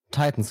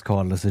Titans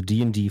Call is a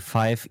D&D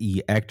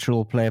 5e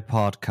actual play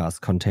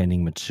podcast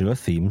containing mature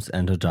themes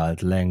and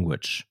adult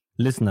language.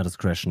 Listener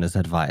discretion is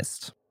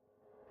advised.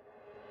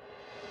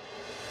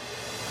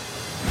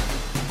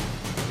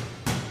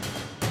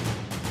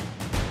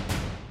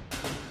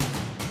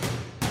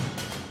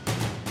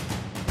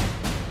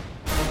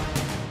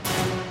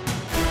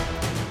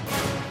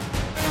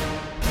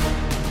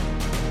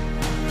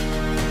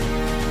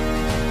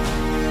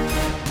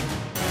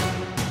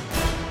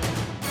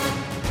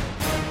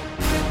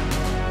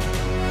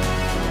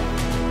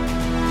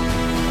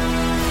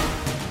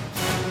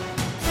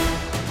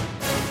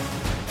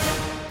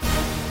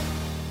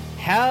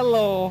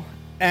 Hello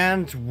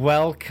and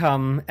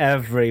welcome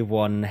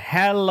everyone.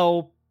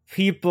 Hello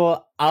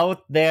people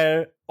out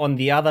there on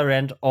the other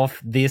end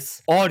of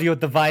this audio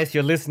device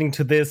you're listening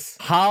to this.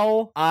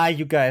 How are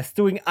you guys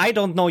doing? I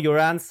don't know your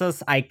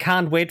answers. I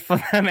can't wait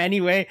for them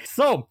anyway.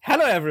 So,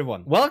 hello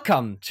everyone.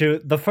 Welcome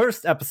to the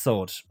first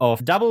episode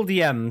of Double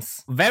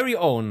DM's very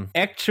own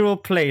actual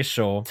play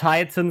show,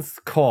 Titans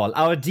Call.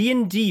 Our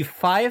D&D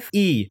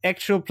 5e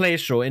actual play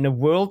show in a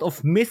world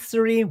of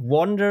mystery,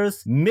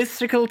 wonders,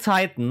 mystical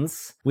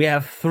titans. We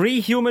have 3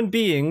 human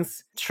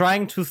beings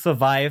trying to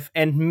survive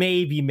and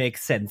maybe make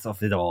sense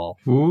of it all.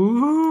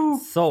 Ooh.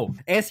 So,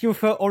 as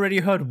you've already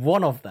heard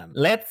one of them,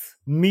 let's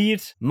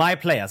meet my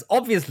players.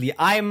 Obviously,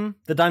 I'm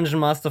the dungeon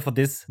master for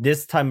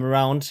this time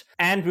around,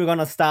 and we're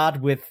gonna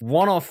start with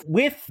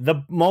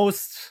the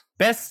most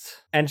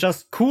best and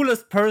just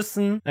coolest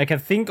person I can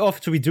think of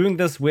to be doing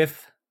this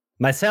with,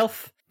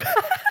 myself.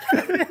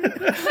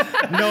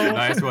 No.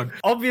 Nice one.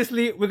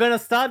 Obviously, we're gonna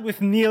start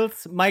with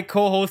Niels, my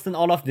co-host in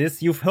all of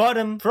this. You've heard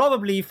him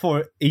probably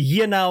for a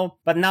year now,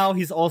 but now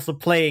he's also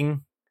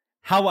playing.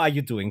 How are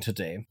you doing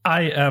today?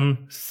 I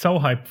am so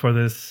hyped for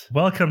this.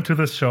 Welcome to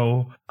the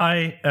show.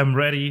 I am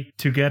ready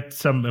to get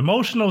some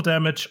emotional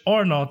damage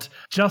or not,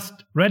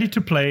 just ready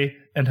to play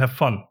and have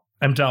fun.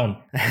 I'm down.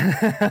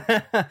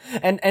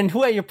 And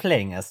who are you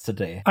playing as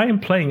today? I am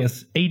playing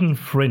as Aiden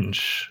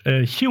Fringe,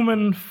 a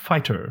human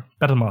fighter,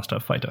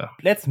 Battlemaster fighter.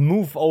 Let's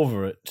move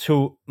over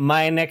to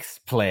my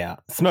next player.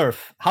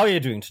 Smurf, how are you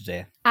doing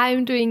today?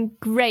 I'm doing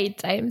great.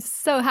 I'm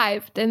so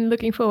hyped and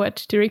looking forward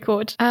to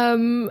record.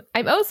 I'm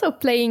also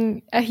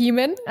playing a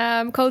human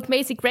called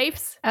Macy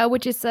Graves,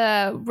 which is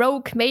a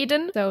rogue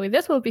maiden. So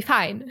this will be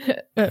fine.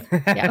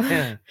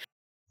 Yeah.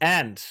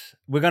 And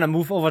we're gonna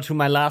move over to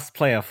my last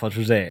player for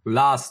today.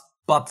 Last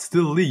but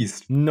still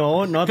least.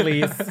 No, not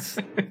least.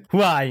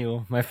 Who are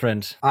you, my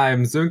friend?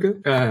 I'm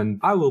Sönke, and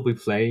I will be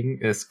playing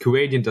as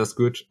Canadian Does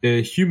Good,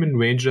 a human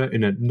ranger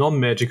in a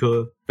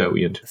non-magical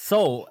variant.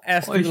 So,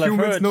 as people have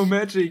heard, no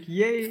magic,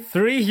 yay!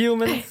 3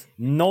 humans,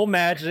 no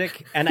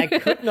magic, and I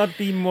could not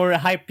be more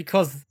hyped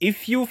because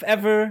if you've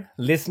ever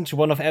listened to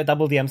one of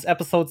Double DM's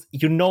episodes,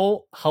 you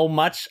know how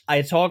much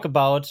I talk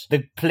about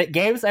the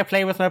games I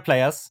play with my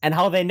players and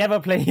how they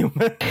never play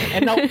human.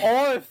 And now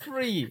all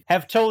 3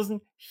 have chosen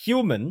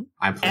human.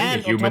 I'm playing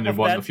a human in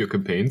one of your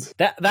campaigns.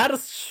 That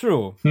is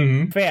true.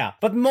 Mm-hmm. Fair.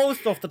 But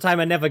most of the time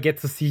I never get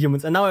to see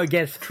humans, and now I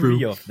get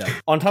 3 of them.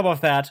 On top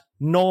of that,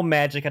 no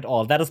magic at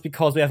all. That is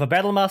because we have a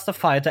Battlemaster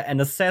fighter,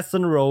 an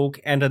assassin rogue,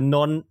 and a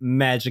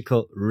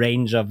non-magical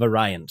ranger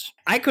variant.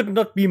 I could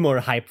not be more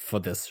hyped for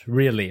this,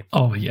 really.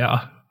 Oh,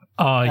 yeah.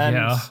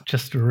 Yeah.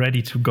 Just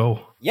ready to go.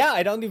 Yeah,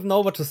 I don't even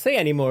know what to say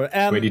anymore.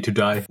 Ready to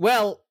die.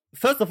 Well,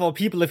 first of all,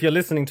 people, if you're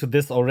listening to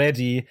this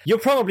already, you're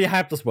probably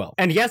hyped as well.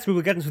 And yes, we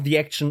will get into the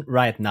action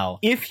right now.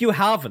 If you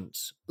haven't,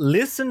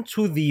 listen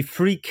to the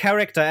 3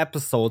 character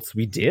episodes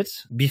we did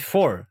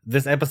before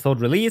this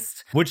episode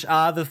released, which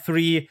are the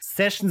 3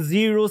 Session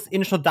Zero's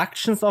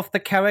introductions of the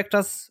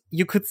characters.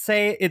 You could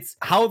say it's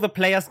how the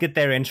players get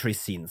their entry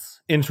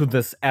scenes into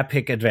this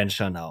epic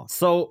adventure now.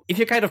 So if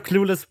you're kind of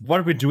clueless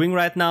what we're doing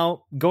right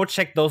now, go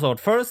check those out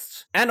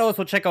first. And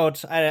also check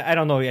out, I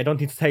don't know, I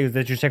don't need to tell you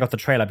that you check out the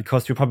trailer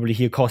because you're probably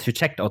here because you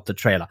checked out the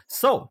trailer.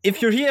 So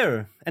if you're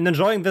here and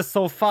enjoying this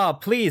so far,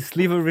 please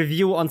leave a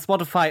review on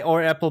Spotify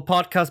or Apple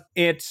Podcasts.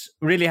 It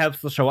really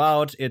helps the show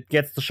out. It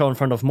gets the show in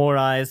front of more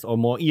eyes or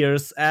more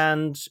ears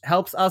and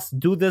helps us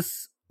do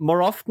this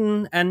more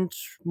often and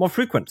more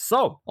frequent.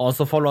 So,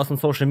 also follow us on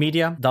social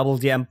media, Double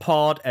DM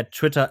Pod at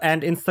Twitter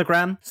and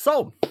Instagram.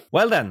 So,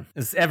 well then,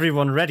 is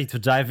everyone ready to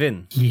dive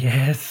in?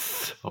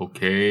 Yes.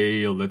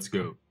 Okay, let's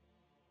go.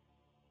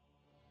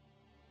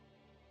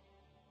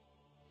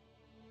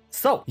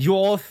 So, you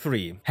all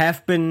 3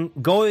 have been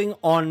going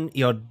on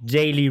your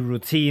daily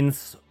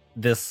routines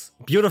this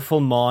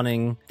beautiful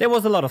morning. There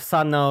was a lot of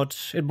sun out,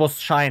 it was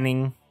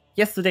shining.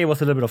 Yesterday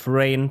was a little bit of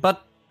rain,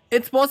 but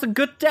it was a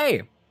good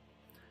day.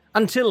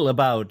 Until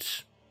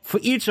about, for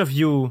each of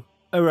you,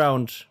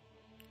 around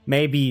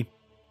maybe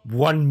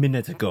 1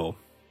 minute ago,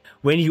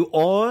 when you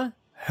all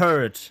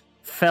heard,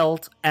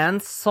 felt,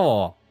 and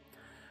saw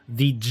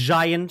the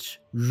giant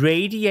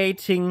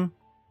radiating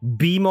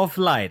beam of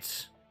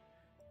light,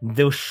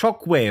 the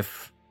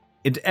shockwave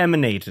it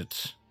emanated,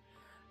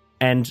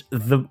 and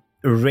the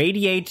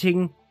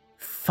radiating,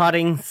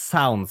 thudding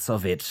sounds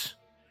of it,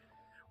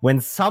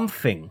 when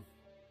something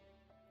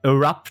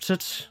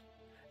erupted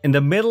in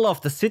the middle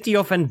of the city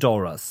of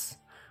Andoras,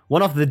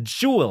 one of the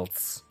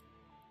jewels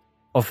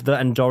of the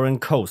Andorran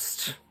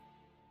coast.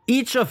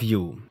 Each of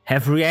you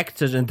have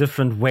reacted in a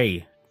different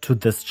way to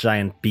this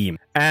giant beam.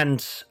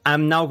 And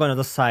I'm now going to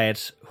decide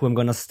who I'm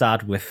going to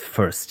start with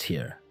first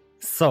here.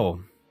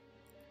 So,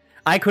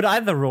 I could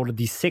either roll a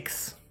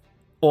d6,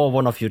 or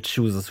one of you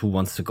chooses who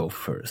wants to go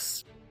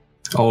first.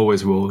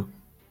 Always roll.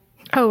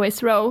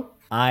 Always roll.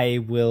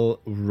 I will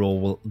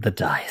roll the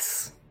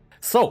dice.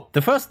 So,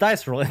 the first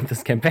dice roll in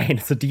this campaign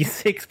is a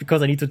d6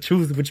 because I need to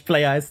choose which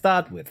player I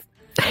start with.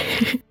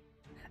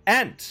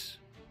 And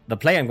the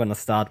player I'm going to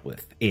start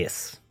with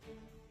is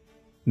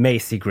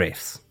Macy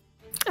Graves.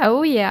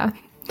 Oh, yeah.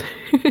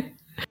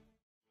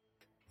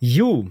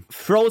 You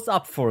froze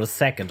up for a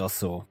second or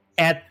so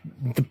at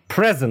the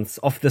presence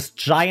of this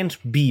giant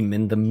beam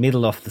in the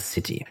middle of the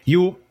city.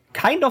 You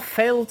kind of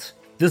felt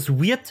this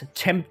weird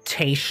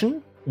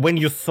temptation when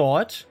you saw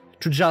it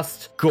to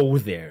just go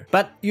there.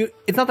 But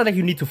it's not that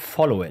you need to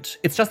follow it.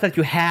 It's just that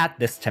you had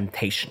this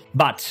temptation.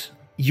 But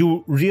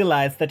you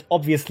realize that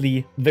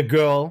obviously the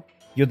girl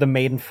you're the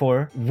maiden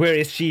for, where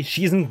is she?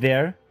 She isn't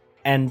there.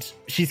 And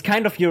she's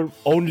kind of your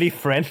only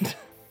friend.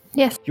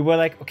 Yes. You were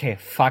like, okay,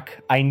 fuck,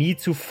 I need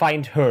to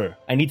find her.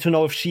 I need to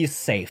know if she is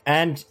safe.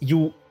 And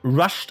you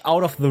rushed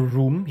out of the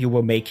room you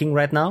were making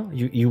right now,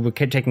 you were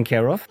taken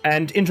care of,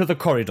 and into the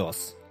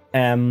corridors.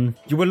 You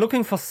were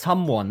looking for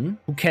someone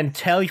who can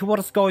tell you what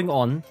is going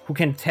on, who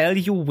can tell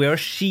you where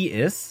she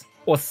is,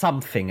 or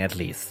something at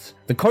least.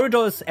 The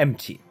corridor is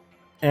empty.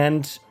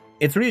 And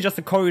it's really just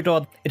a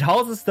corridor. It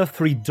houses the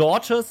 3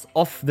 daughters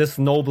of this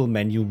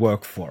nobleman you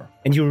work for.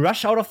 And you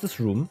rush out of this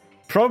room,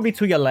 probably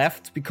to your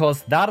left,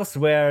 because that is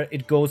where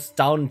it goes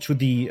down to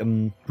the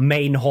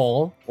main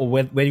hall, or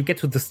where you get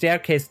to the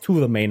staircase to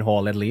the main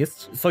hall at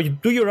least. So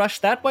do you rush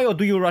that way, or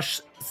do you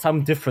rush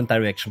some different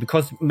direction?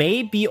 Because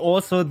maybe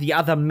also the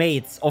other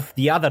maids of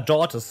the other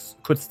daughters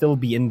could still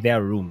be in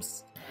their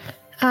rooms.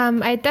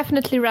 I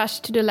definitely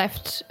rushed to the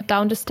left,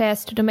 down the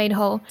stairs to the main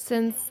hall,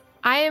 since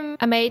I am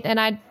a maid and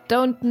I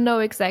don't know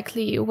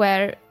exactly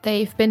where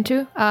they've been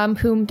to,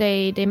 whom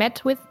they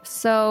met with.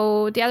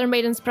 So the other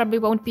maidens probably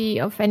won't be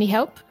of any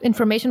help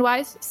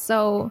information-wise.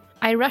 So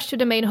I rush to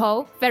the main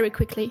hall very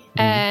quickly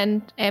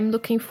and am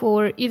looking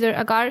for either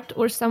a guard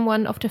or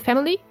someone of the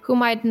family who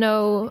might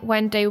know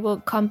when they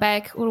will come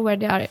back or where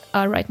they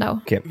are right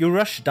now. Okay, you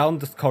rush down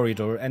this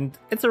corridor, and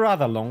it's a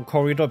rather long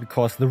corridor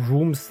because the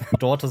rooms the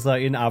daughters are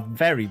in are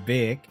very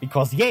big.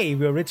 Because, yay,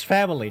 we're a rich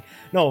family.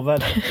 No,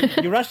 but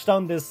you rush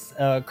down this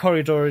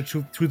corridor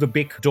to the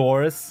big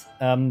doors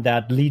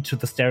that lead to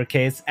the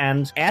staircase.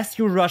 And as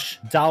you rush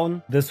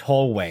down this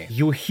hallway,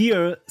 you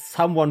hear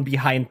someone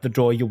behind the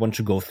door you want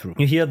to go through.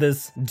 You hear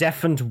this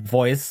deafened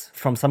voice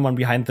from someone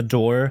behind the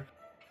door.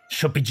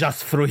 Should be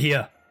just through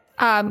here.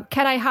 Can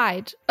I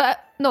hide?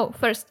 No,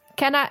 first,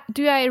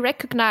 do I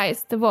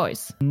recognize the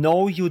voice?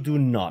 No, you do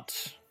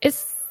not.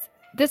 Is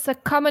this a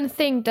common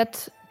thing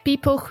that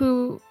people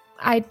who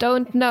I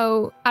don't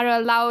know are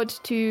allowed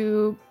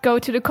to go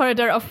to the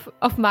corridor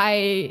of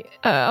my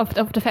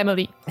of the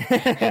family?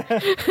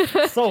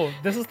 So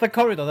this is the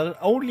corridor that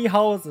only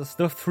houses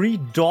the 3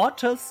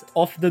 daughters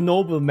of the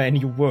nobleman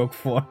you work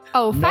for.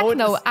 Oh, fuck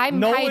no,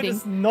 I'm hiding. No, it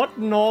is not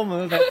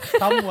normal that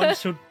someone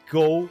should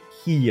go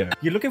here.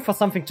 You're looking for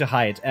something to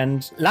hide,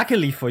 and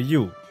luckily for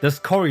you, this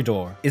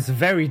corridor is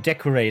very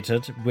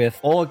decorated with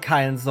all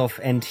kinds of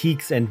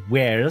antiques and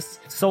wares.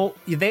 So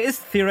there is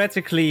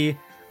theoretically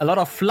a lot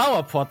of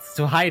flower pots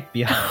to hide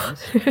behind.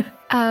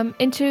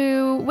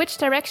 Into which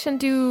direction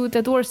do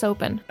the doors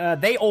open?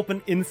 They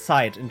open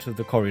inside into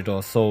the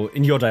corridor, so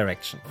in your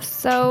direction.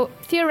 So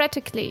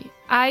theoretically,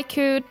 I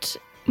could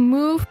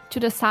move to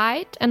the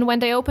side, and when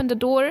they open the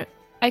door,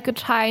 I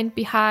could hide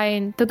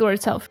behind the door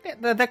itself.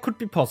 Yeah, that could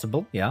be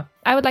possible, yeah.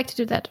 I would like to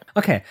do that.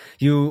 Okay,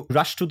 you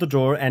rush to the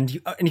door, and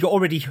you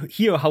already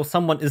hear how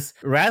someone is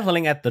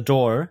rattling at the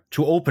door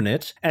to open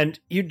it, and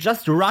you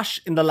just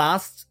rush in the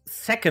last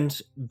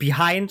second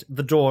behind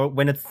the door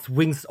when it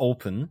swings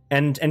open,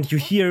 and you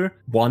hear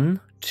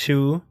 1,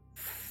 2,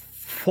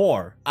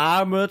 4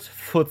 armored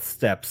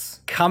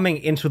footsteps coming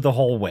into the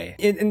hallway,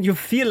 and you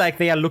feel like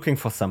they are looking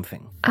for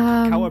something.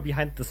 Cower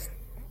behind this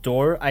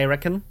door, I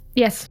reckon.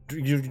 Yes.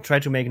 You try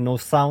to make no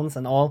sounds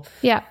and all.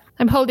 Yeah,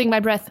 I'm holding my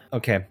breath.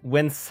 Okay,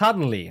 when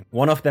suddenly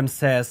one of them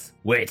says,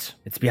 "Wait,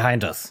 it's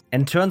behind us,"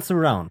 and turns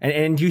around,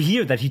 and you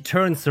hear that he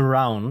turns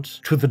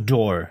around to the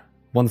door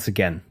once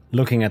again,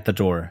 looking at the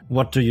door.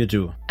 What do you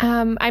do?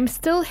 I'm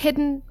still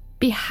hidden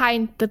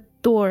behind the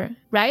door,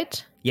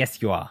 right?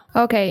 Yes, you are.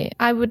 Okay,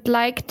 I would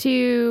like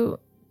to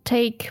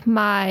take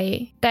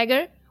my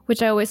dagger,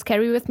 which I always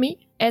carry with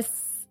me, as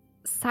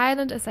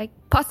silent as I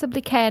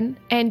possibly can,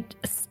 and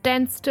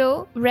stand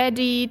still,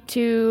 ready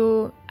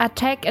to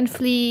attack and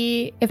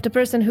flee if the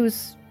person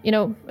who's,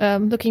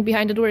 looking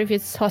behind the door, if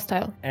it's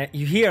hostile.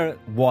 You hear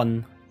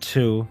 1,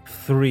 2,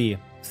 3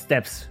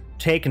 steps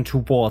taken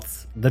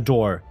towards the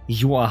door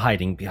you are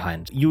hiding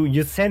behind.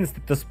 You sense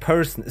that this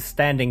person is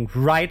standing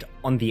right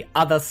on the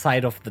other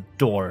side of the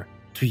door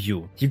to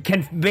you. You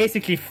can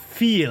basically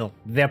feel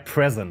their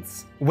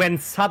presence. When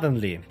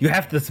suddenly you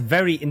have this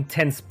very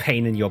intense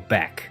pain in your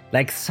back.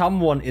 Like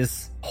someone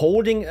is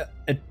holding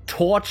a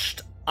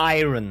torched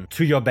iron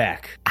to your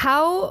back.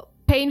 How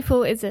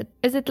painful is it?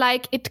 Is it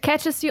like it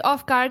catches you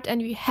off guard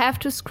and you have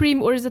to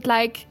scream, or is it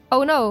like,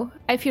 oh no,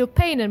 I feel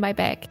pain in my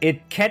back?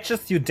 It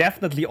catches you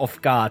definitely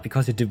off guard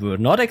because you were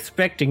not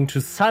expecting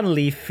to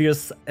suddenly feel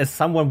as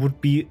someone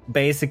would be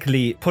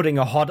basically putting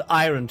a hot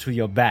iron to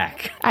your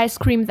back. I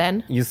scream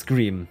then. You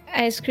scream.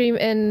 I scream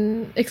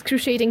in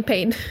excruciating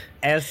pain.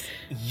 As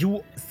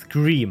you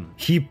scream,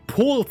 he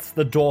pulls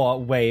the door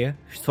away,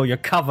 so your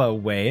cover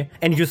away,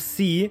 and you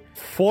see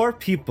 4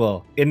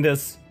 people in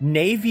this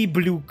navy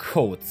blue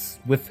coats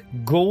with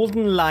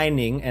golden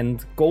lining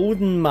and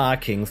golden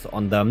markings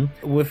on them,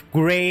 with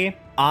gray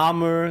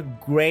armor,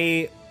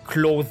 gray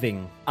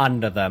clothing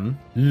under them,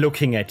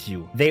 looking at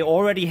you. They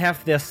already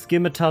have their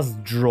scimitars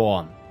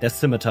drawn.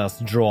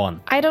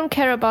 I don't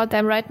care about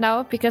them right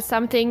now because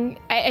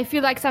I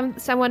feel like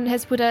someone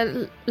has put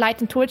a light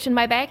and torch in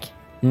my back.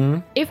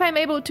 If I'm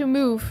able to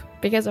move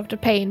because of the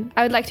pain,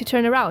 I would like to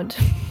turn around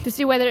to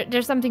see whether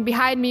there's something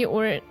behind me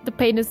or the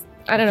pain is,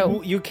 I don't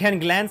know. You can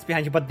glance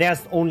behind you, but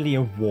there's only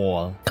a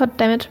wall. God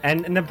damn it.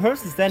 And the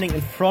person standing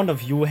in front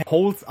of you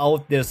holds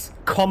out this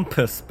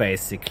compass,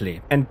 basically,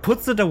 and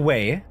puts it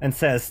away and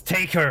says,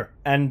 "Take her."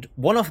 And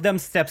one of them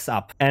steps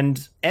up.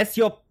 And as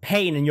your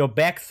pain in your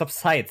back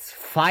subsides,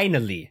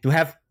 finally, you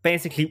have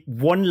basically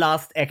one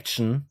last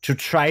action to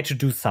try to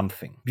do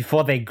something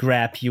before they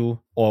grab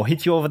you or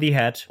hit you over the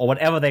head or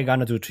whatever they're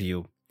gonna do to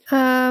you.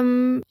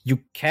 You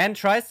can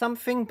try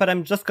something, but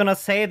I'm just gonna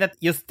say that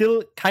you're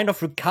still kind of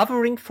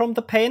recovering from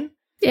the pain.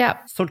 Yeah.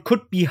 So it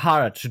could be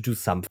hard to do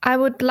something. I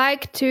would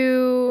like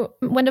to,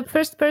 when the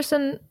first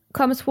person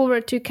comes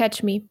forward to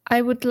catch me,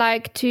 I would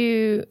like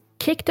to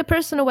kick the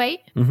person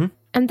away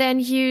and then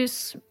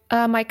use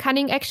my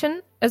cunning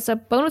action as a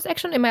bonus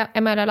action. Am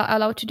I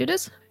allowed to do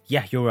this?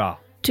 Yeah, you are.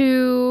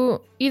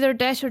 To either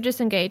dash or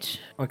disengage.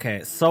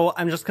 Okay, so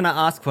I'm just gonna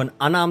ask for an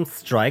unarmed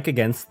strike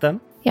against them.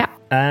 Yeah.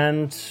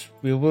 And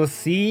we will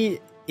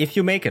see if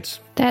you make it.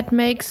 That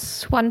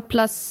makes 1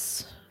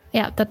 plus...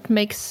 Yeah, that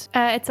makes...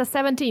 it's a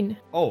 17.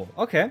 Oh,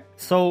 okay.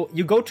 So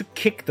you go to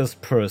kick this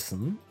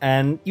person,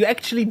 and you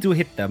actually do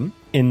hit them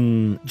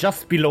in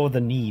just below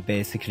the knee,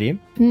 basically.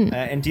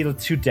 And deal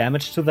 2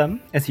 damage to them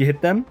as you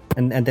hit them.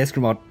 And they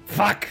scream out,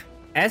 "Fuck!"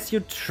 As you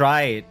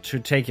try to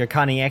take your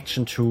cunning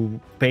action to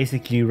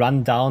basically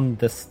run down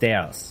the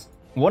stairs,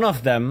 one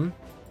of them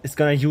is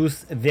gonna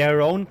use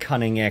their own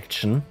cunning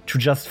action to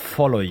just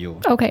follow you.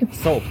 Okay.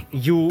 So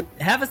you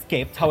have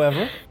escaped,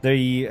 however,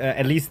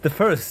 at least the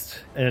first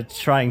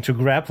trying to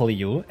grapple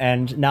you,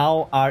 and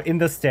now are in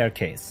the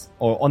staircase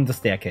or on the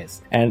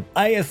staircase. And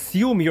I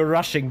assume you're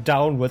rushing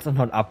downwards and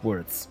not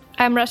upwards.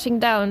 I'm rushing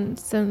down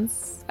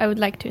since I would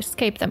like to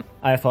escape them.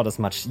 I thought as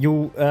much.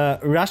 You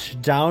rush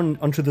down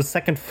onto the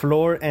 2nd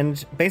floor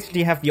and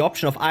basically have the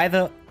option of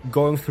either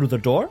going through the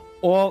door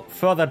or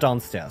further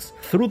downstairs.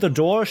 Through the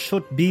door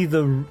should be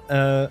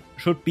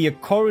a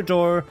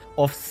corridor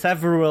of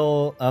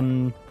several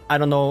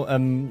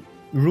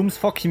rooms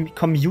for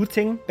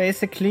commuting,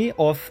 basically,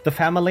 of the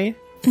family.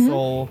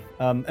 So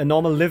a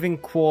normal living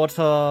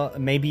quarter,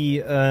 maybe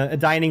a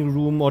dining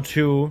room or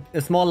 2, a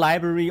small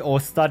library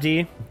or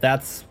study.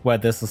 That's where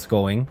this is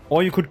going.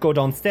 Or you could go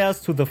downstairs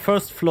to the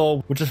 1st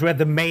floor, which is where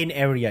the main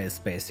area is,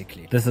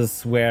 basically. This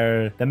is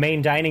where the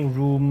main dining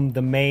room,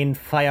 the main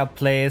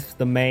fireplace,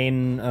 the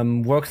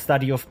main work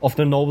study of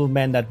the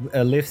nobleman that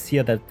lives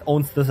here, that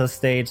owns this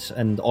estate,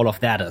 and all of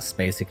that is,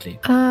 basically.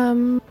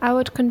 I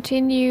would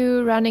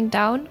continue running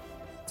down,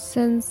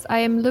 since I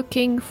am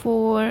looking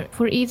for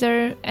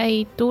either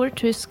a door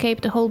to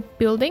escape the whole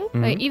building,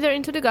 either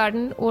into the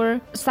garden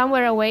or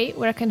somewhere away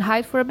where I can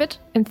hide for a bit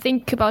and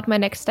think about my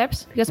next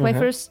steps. Because my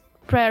first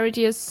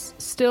priority is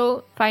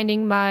still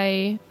finding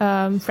my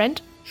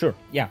friend. Sure,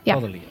 yeah,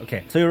 totally.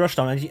 Okay, so you rush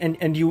down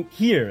and you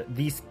hear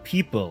these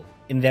people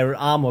in their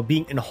armor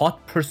being in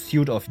hot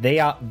pursuit of. They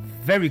are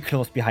very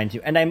close behind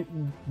you. And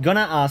I'm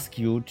gonna ask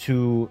you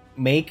to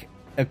make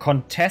a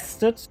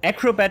contested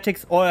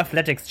acrobatics or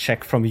athletics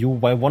check from you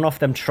while one of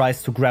them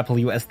tries to grapple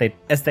you as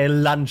they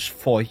lunge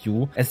for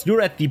you, as you're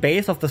at the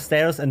base of the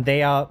stairs and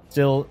they are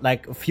still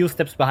like a few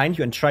steps behind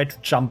you and try to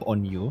jump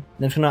on you.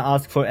 Then I'm gonna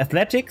ask for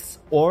athletics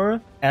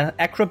or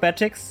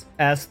acrobatics,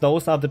 as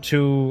those are the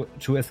 2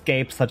 to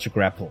escape such a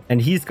grapple.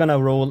 And he's gonna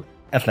roll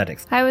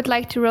athletics. I would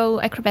like to roll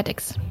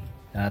acrobatics.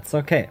 That's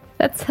okay.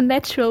 That's a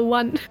natural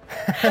 1.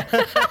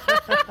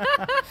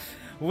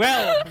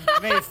 Well,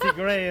 Macy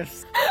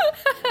Graves.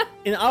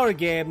 In our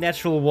game,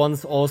 natural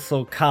 1s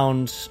also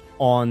count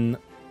on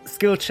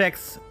skill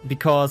checks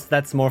because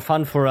that's more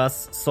fun for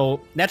us. So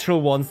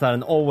natural 1s are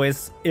an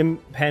always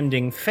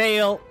impending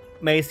fail.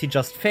 Macy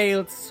just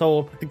failed.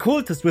 So the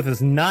cultist with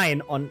his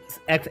 9 on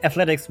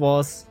athletics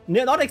was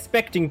not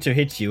expecting to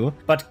hit you,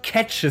 but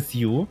catches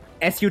you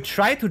as you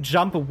try to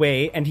jump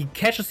away, and he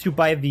catches you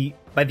by the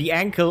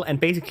ankle and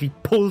basically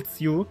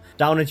pulls you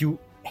down, and you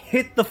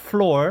hit the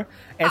floor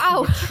as Ow.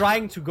 you were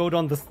trying to go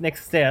down the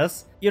next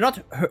stairs. You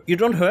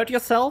don't hurt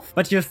yourself,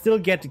 but you still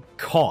get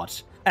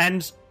caught.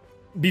 And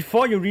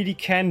before you really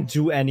can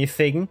do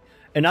anything,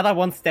 another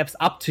one steps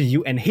up to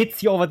you and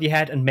hits you over the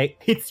head and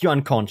hits you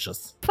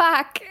unconscious.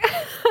 Fuck.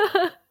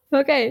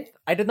 Okay.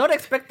 I did not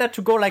expect that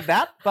to go like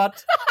that,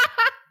 but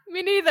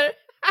Me neither.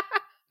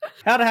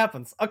 that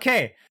happens.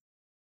 Okay.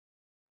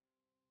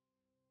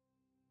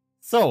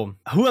 So,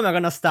 who am I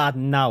gonna start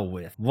now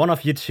with? One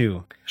of you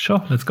two.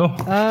 Sure, let's go.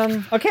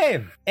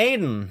 Okay,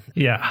 Aiden.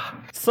 Yeah.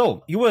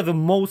 So, you were the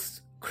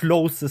most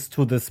closest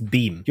to this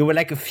beam. You were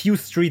like a few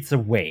streets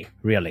away,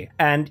 really.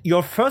 And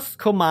your first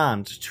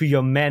command to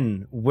your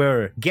men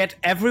were, get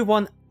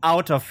everyone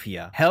out of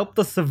here. Help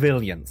the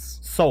civilians.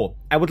 So,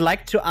 I would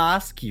like to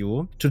ask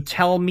you to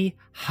tell me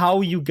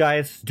how you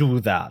guys do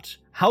that.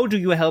 How do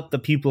you help the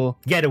people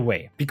get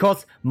away?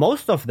 Because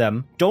most of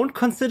them don't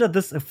consider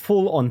this a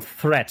full-on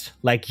threat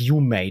like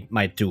you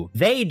might do.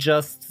 They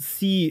just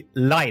see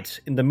light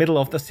in the middle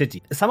of the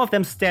city. Some of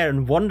them stare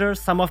in wonder,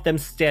 some of them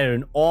stare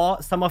in awe,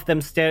 some of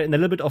them stare in a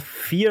little bit of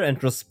fear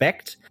and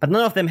respect, but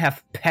none of them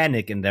have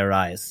panic in their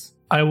eyes.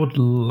 I would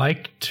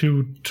like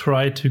to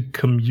try to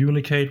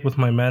communicate with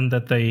my men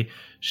that they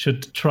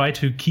should try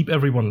to keep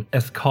everyone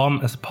as calm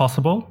as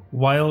possible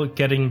while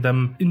getting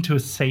them into a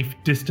safe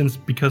distance,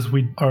 because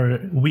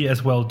we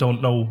as well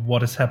don't know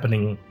what is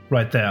happening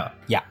right there.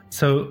 Yeah.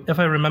 So if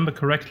I remember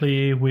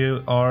correctly, we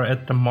are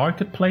at the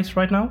marketplace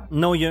right now?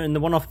 No, you're in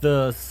one of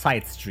the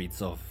side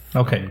streets of...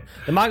 Okay.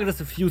 The market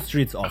is a few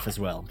streets off as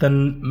well.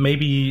 Then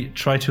maybe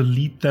try to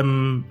lead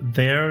them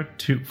there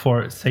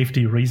for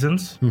safety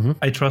reasons. Mm-hmm.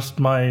 I trust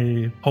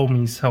my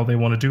homies how they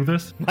want to do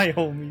this. My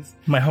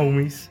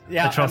homies.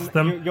 Yeah, I trust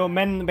them. Your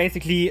men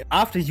basically,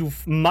 after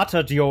you've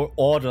muttered your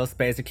orders,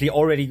 basically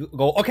already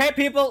go, okay,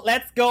 people,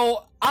 let's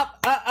go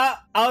up,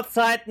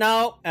 outside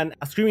now, and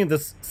screaming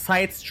this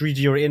side street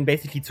you're in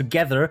basically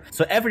together.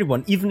 So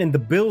everyone, even in the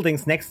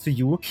buildings next to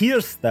you,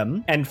 hears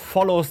them and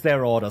follows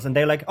their orders. And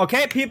they're like,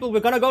 okay, people, we're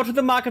gonna go to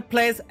the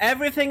marketplace.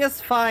 Everything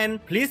is fine.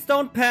 Please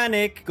don't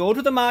panic. Go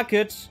to the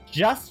market.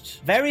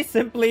 Just very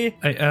simply.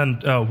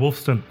 And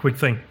Wolfston, quick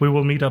thing. We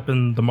will meet up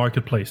in the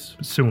marketplace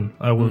soon.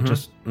 I will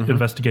just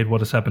investigate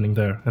what is happening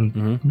there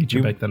and meet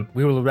you back then.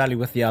 We will rally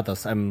with the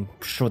others. I'm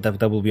sure that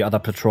there will be other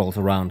patrols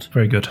around.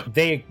 Very good.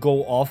 They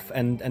go off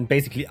and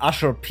basically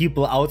usher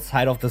people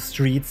outside of the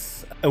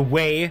streets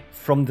away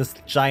from this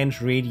giant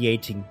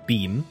radiating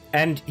beam.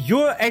 And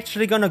you're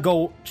actually gonna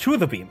go to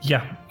the beam.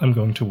 Yeah, I'm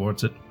going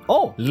towards it.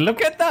 Oh,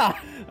 look at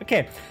that.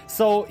 Okay,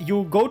 so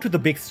you go to the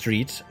big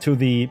street, to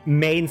the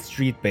main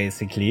street,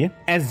 basically.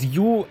 As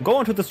you go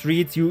onto the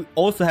streets, you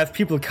also have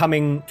people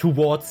coming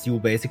towards you,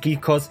 basically,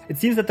 because it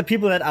seems that the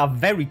people that are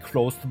very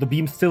close to the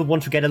beam still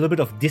want to get a little bit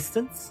of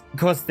distance,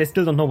 because they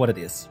still don't know what it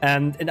is.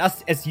 And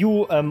as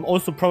you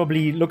also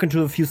probably look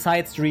into a few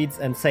side streets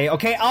and say,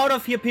 okay, out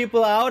of here,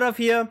 people, out of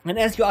here. And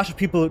as you usher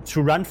people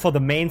to run for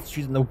the main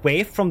street and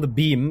away from the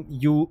beam,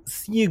 you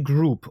see a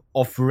group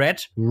of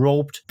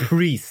red-robed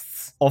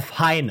priests of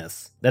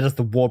Highness. That is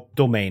the warp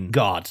domain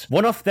god.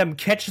 One of them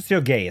catches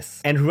your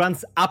gaze and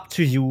runs up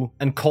to you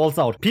and calls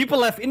out,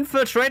 people have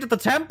infiltrated the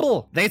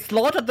temple. They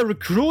slaughtered the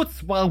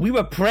recruits while we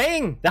were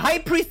praying. The high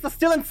priests are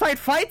still inside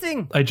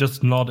fighting. I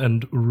just nod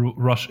and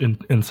rush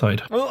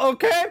inside. Oh,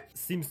 okay.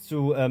 Seems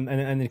to,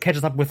 and it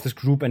catches up with this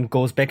group and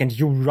goes back, and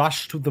you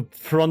rush to the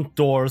front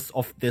doors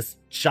of this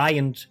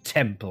giant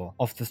temple,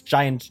 of this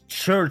giant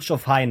church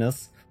of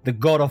Highness, the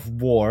god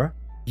of war.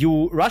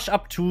 You rush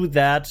up to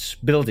that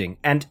building,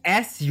 and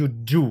as you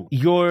do,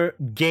 your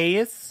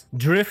gaze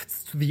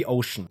drifts to the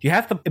ocean. You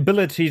have the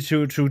ability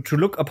to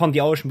look upon the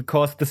ocean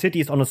because the city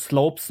is on a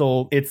slope,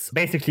 so it's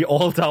basically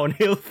all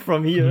downhill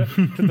from here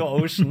to the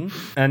ocean.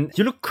 And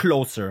you look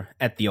closer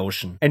at the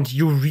ocean, and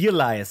you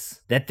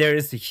realize that there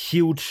is a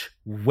huge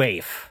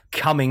wave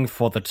coming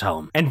for the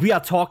town. And we are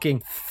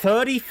talking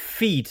 30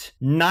 feet,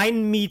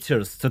 9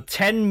 meters to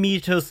 10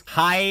 meters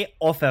high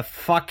of a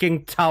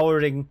fucking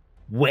towering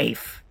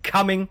wave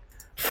coming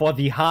for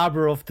the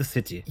harbor of the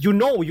city. You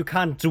know you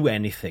can't do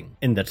anything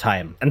in the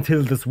time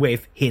until this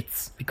wave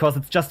hits, because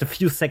it's just a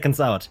few seconds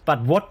out.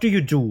 But what do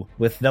you do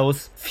with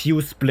those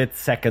few split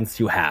seconds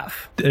you have?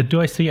 Do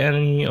I see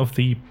any of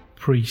the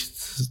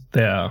priests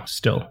there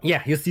still?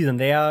 Yeah, you see them.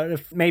 They are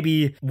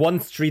maybe one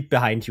street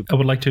behind you. I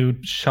would like to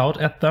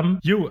shout at them.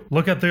 You,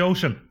 look at the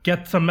ocean.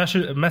 Get some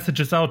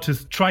messages out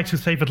to try to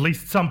save at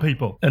least some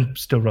people. And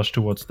still rush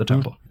towards the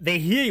temple. They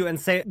hear you and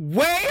say,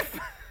 wave!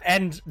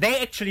 And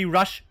they actually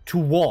rush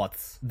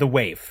towards the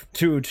wave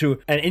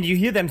and you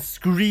hear them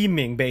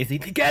screaming,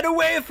 basically, get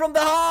away from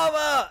the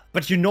harbor!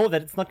 But you know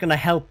that it's not gonna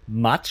help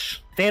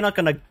much. They're not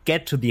gonna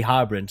get to the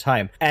harbor in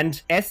time. And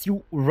as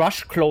you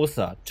rush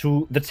closer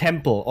to the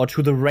temple or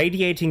to the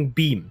radiating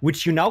beam,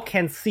 which you now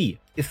can see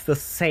is the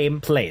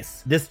same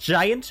place, this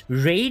giant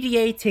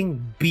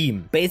radiating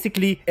beam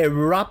basically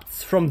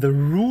erupts from the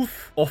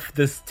roof of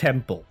this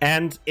temple.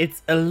 And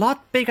it's a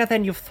lot bigger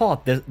than you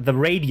thought, the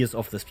radius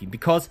of this beam,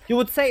 because you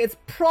would say it's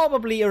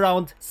probably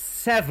around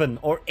 7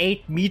 or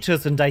 8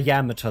 meters in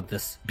diameter,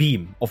 this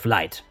beam of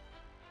light.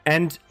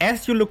 And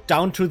as you look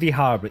down to the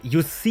harbor,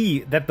 you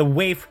see that the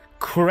wave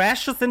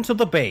crashes into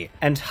the bay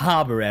and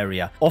harbor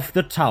area of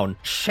the town,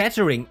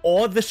 shattering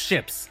all the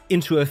ships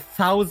into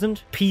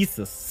 1,000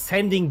 pieces,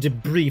 sending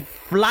debris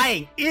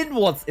flying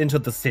inwards into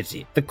the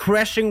city. The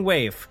crashing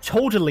wave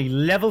totally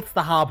levels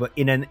the harbor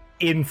in an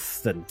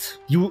instant.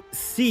 You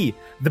see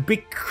the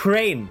big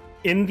crane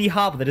in the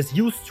harbor that is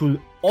used to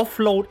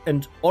offload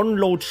and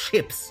unload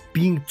ships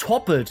being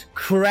toppled,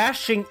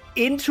 crashing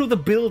into the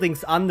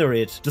buildings under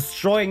it,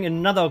 destroying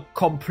another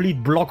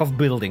complete block of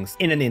buildings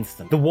in an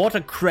instant. The water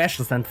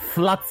crashes and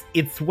floods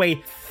its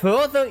way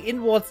further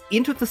inwards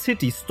into the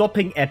city,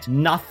 stopping at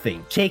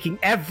nothing, taking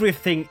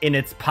everything in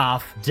its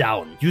path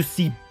down. You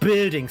see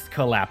buildings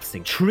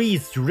collapsing,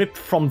 trees ripped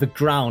from the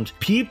ground,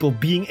 people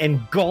being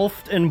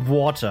engulfed in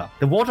water.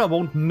 The water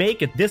won't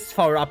make it this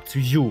far up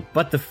to you,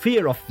 but the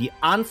fear of the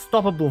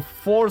unstoppable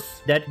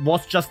force that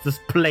was just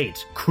displayed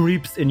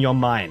creeps in your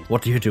mind.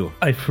 What do you do?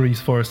 I freeze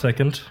for a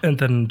second and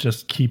then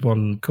just keep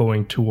on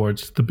going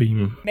towards the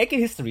beam. Make a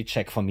history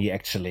check for me,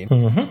 actually.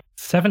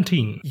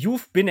 17.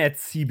 You've been at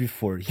sea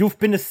before. You've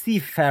been a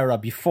seafarer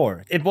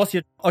before. It was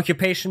your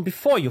occupation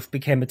before you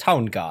became a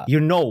town guard. You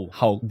know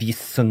how these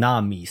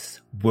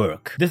tsunamis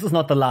work. This is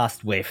not the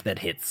last wave that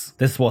hits.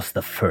 This was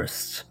the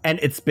first. And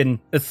it's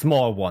been a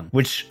small one,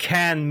 which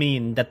can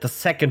mean that the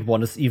second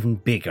one is even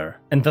bigger.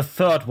 And the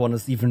third one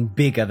is even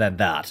bigger than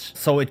that.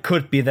 So it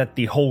could be that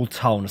the whole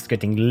town is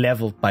getting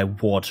leveled by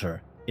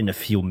water in a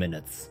few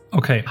minutes.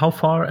 Okay, how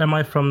far am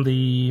I from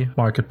the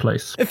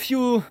marketplace? A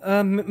few,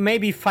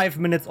 maybe 5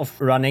 minutes of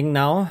running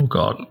now. Oh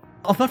god.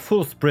 Of not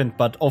full sprint,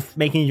 but of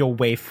making your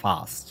way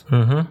fast.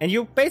 And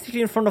you're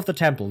basically in front of the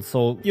temple,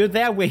 so you're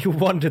there where you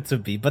wanted to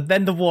be, but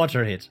then the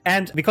water hit.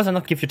 And because I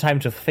not give you time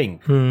to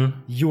think,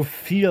 you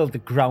feel the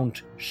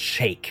ground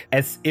shake,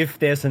 as if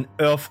there's an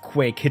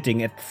earthquake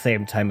hitting at the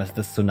same time as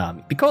the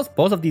tsunami. Because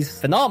both of these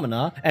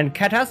phenomena and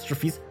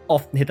catastrophes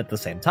often hit at the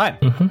same time.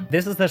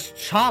 This is a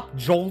sharp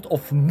jolt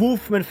of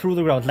movement through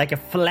the ground, like a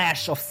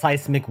flash of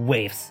seismic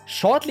waves.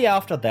 Shortly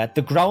after that,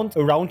 the ground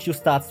around you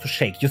starts to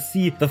shake. You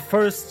see the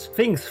first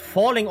things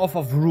falling off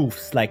of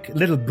roofs, like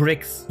little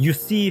bricks. You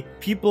see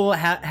people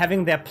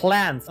having their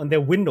plants on their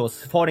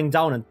windows falling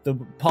down and the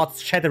pots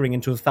shattering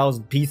into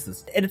 1,000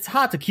 pieces. And it's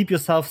hard to keep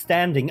yourself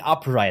standing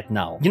upright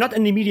now. You're not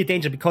in immediate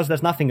danger because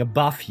there's nothing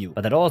above you,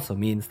 but that also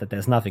means that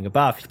there's nothing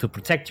above you to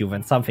protect you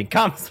when something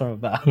comes from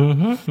above.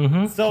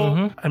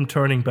 I'm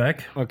turning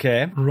back.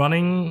 Okay.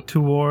 Running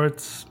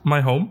towards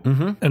my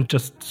home and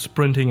just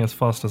sprinting as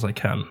fast as I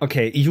can.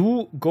 Okay,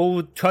 you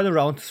go turn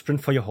around to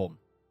sprint for your home.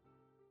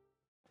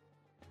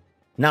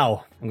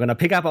 Now, I'm gonna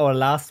pick up our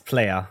last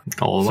player.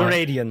 All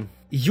right. Soradian,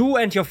 you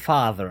and your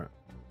father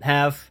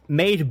have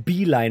made a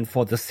beeline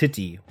for the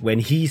city when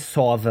he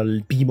saw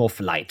the beam of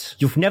light.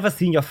 You've never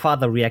seen your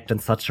father react in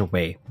such a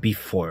way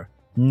before.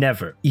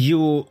 Never.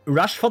 You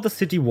rush for the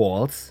city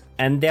walls,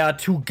 and there are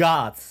two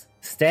guards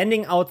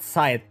standing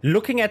outside,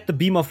 looking at the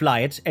beam of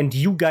light, and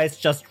you guys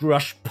just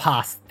rush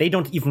past. They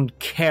don't even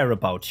care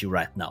about you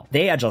right now.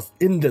 They are just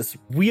in this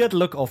weird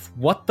look of,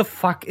 what the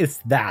fuck is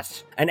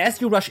that? And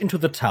as you rush into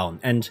the town,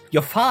 and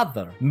your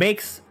father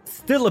makes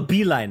still a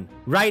beeline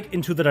right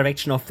into the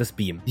direction of this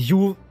beam,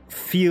 you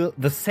feel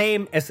the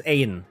same as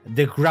Ain,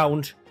 the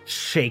ground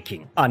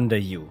shaking under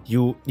you.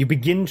 You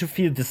begin to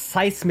feel the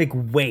seismic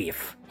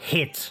wave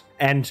hit,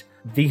 and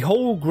the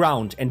whole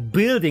ground and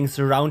buildings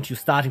around you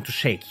starting to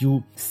shake.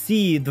 You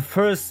see the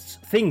first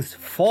things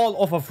fall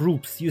off of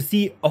roofs. You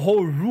see a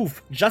whole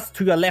roof just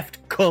to your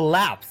left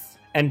collapse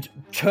and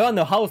turn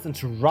a house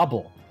into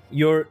rubble.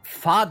 Your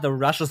father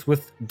rushes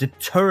with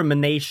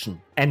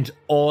determination and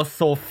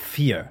also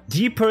fear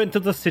deeper into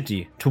the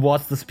city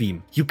towards this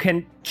beam. You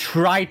can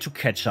try to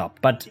catch up,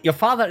 but your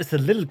father is a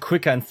little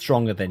quicker and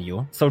stronger than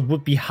you, so it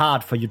would be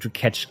hard for you to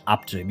catch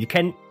up to him. You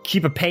can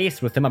keep a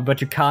pace with him,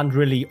 but you can't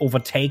really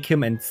overtake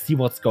him and see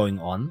what's going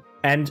on.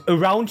 And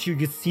around you,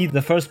 you see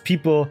the first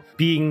people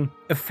being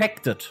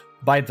affected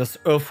by this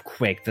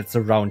earthquake that's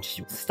around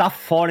you.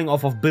 Stuff falling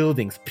off of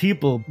buildings,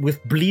 people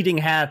with bleeding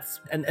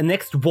heads, and a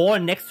next wall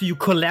next to you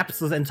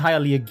collapses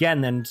entirely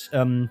again,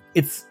 and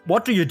it's...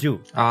 What do you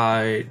do?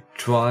 I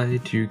try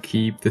to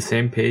keep the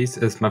same pace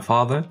as my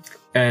father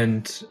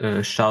and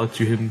shout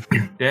to him,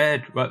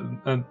 Dad,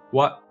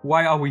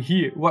 why are we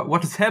here?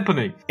 What is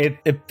happening? It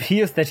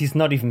appears that he's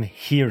not even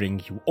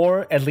hearing you,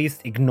 or at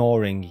least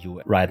ignoring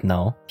you right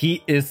now.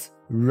 He is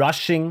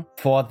rushing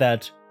for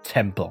that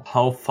temple.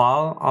 How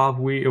far are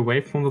we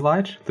away from the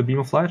light, the beam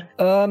of light?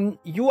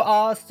 You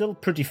are still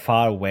pretty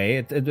far away.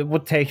 It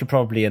would take you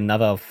probably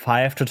another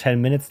 5 to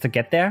 10 minutes to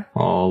get there.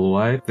 All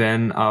right,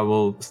 then I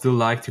will still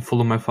like to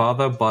follow my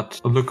father,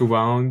 but look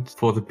around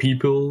for the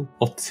people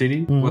of the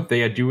city, what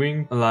they are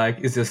doing. Like,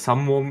 is there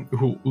someone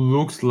who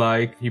looks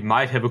like he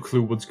might have a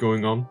clue what's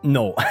going on?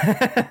 No.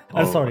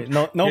 I'm sorry.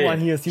 No Yeah, one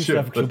here seems to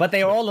have a clue. But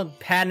they are all in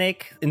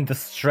panic, in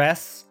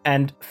distress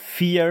and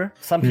fear.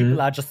 Some people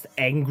are just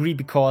angry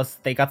because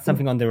they got got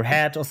something on their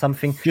head or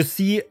something. You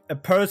see a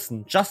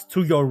person just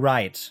to your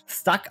right,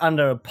 stuck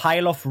under a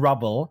pile of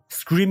rubble,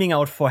 screaming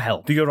out for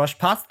help. Do you rush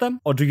past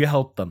them or do you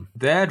help them?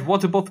 Dad,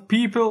 what about the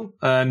people?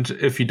 And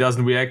if he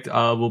doesn't react,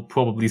 I will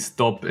probably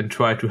stop and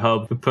try to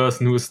help the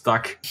person who is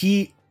stuck.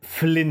 He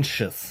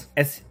flinches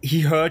as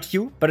he heard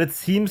you, but it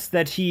seems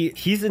that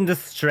he's in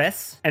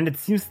distress, and it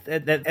seems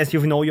that as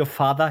you know your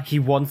father, he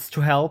wants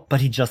to help, but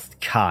he just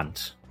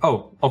can't.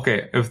 Oh,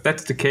 okay. If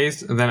that's the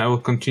case, then I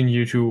will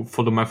continue to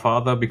follow my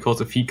father, because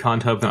if he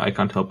can't help, then I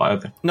can't help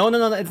either. No.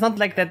 It's not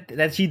like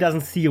that he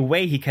doesn't see a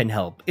way he can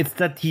help. It's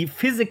that he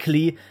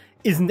physically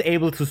isn't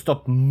able to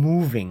stop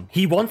moving.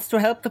 He wants to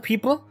help the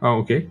people. Oh,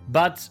 okay.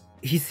 But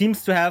he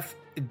seems to have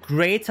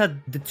greater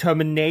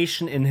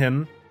determination in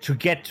him to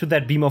get to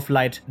that beam of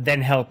light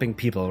than helping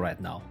people right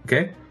now.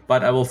 Okay.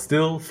 But I will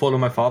still follow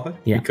my father,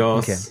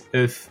 because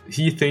if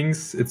he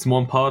thinks it's more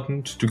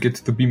important to get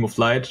to the beam of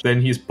light, then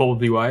he's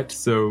probably right.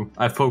 So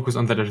I focus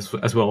on that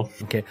as well.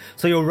 Okay,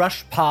 so you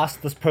rush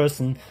past this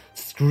person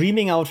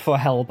screaming out for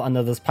help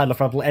under this pile of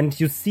rubble, and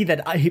you see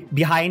that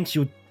behind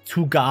you,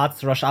 2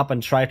 guards rush up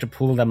and try to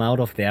pull them out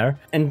of there.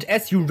 And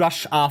as you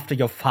rush after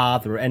your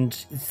father, and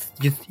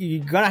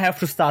you're gonna have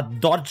to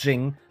start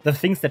dodging the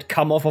things that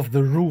come off of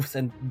the roofs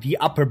and the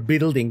upper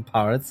building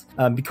parts,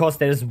 because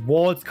there's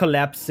walls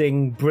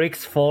collapsing,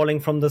 bricks falling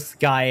from the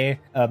sky,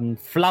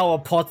 flower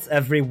pots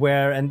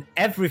everywhere, and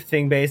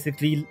everything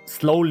basically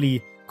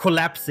slowly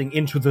collapsing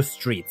into the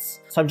streets.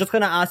 So I'm just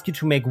gonna ask you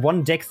to make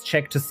one dex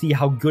check to see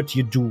how good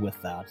you do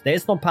with that. There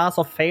is no pass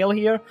or fail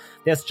here.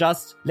 There's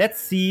just, let's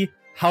see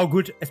how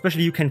good,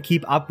 especially you can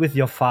keep up with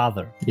your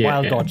father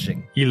while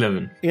dodging.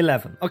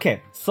 11.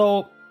 Okay,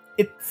 so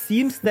it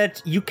seems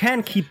that you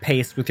can keep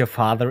pace with your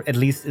father, at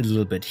least a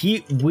little bit.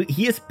 He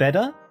is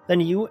better than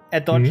you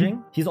at dodging.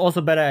 Mm-hmm. He's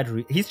also better at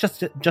he's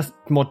just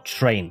more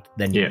trained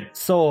than you.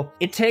 So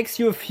it takes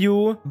you a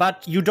few,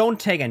 but you don't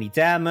take any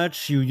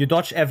damage. You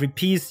dodge every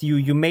piece.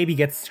 You maybe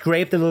get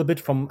scraped a little bit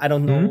from, I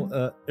don't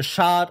know, a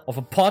shard of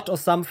a pot or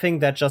something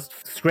that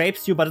just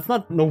scrapes you, but it's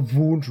not no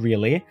wound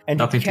really. And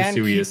nothing too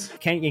serious.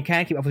 You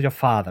can't keep up with your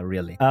father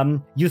really.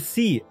 You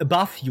see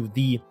above you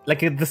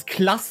this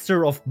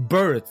cluster of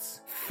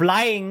birds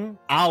flying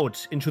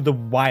out into the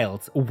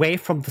wilds, away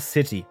from the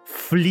city,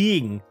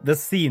 fleeing the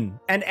scene.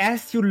 And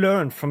as you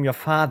learned from your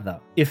father,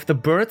 if the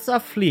birds are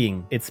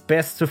fleeing, it's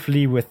best to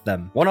flee with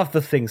them. One of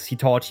the things he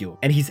taught you,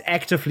 and he's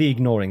actively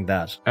ignoring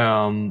that.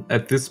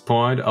 At this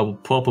point, I will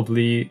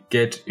probably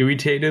get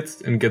irritated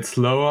and get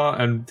slower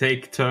and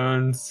take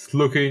turns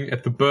looking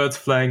at the birds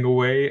flying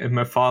away and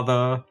my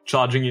father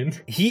charging in.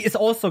 He is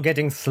also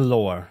getting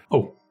slower.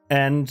 Oh.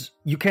 And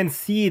you can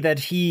see that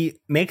he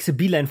makes a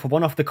beeline for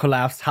one of the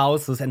collapsed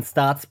houses and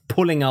starts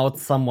pulling out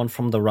someone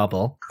from the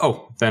rubble.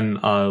 Oh, then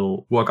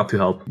I'll walk up to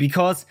help.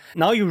 Because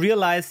now you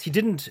realize he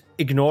didn't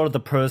ignore the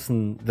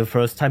person the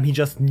first time. He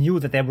just knew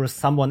that there was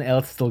someone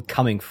else still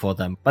coming for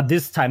them. But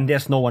this time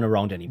there's no one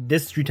around anymore.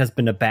 This street has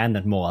been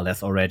abandoned more or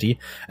less already.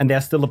 And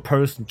there's still a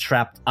person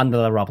trapped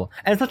under the rubble.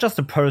 And it's not just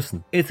a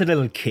person. It's a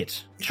little kid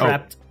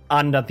trapped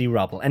under the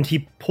rubble. And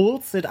he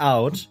pulls it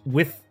out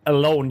with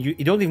alone. You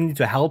don't even need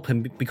to help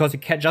him, because you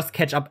can just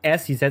catch up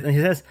as he says. And he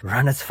says,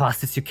 "Run as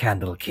fast as you can,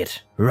 little kid.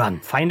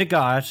 Run. Find a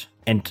guard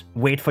and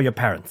wait for your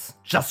parents.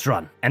 Just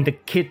run." And the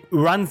kid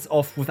runs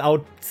off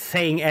without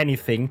saying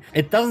anything.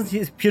 It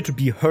doesn't appear to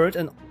be hurt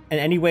in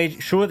any way.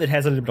 Sure, it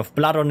has a little bit of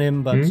blood on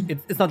him, but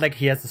it's not like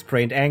he has a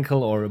sprained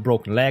ankle or a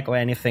broken leg or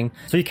anything.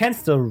 So he can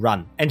still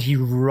run. And he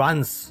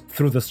runs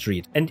through the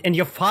street. And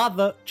your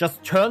father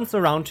just turns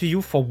around to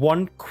you for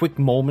one quick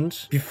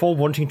moment before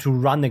wanting to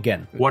run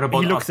again. What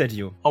about He looks at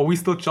you. Are we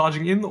still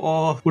charging in,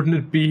 or wouldn't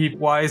it be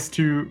wise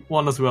to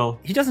run as well?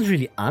 He doesn't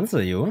really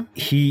answer you.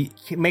 He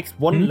makes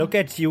one look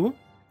at you,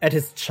 at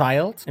his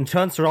child, and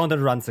turns around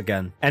and runs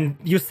again. And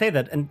you say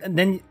that, and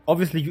then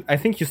obviously I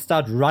think you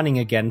start running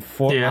again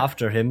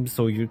after him.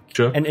 So you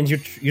and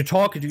you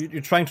talk.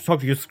 You're trying to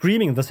talk. You're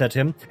screaming this at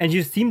him, and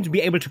you seem to be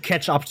able to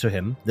catch up to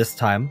him this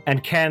time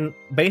and can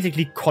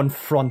basically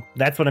confront.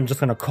 That's what I'm just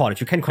gonna call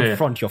it. You can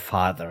confront your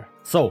father.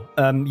 So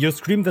you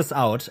scream this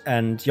out,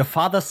 and your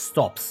father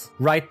stops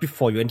right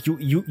before you, and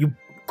you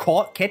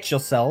catch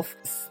yourself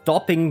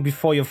stopping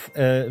before you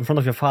in front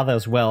of your father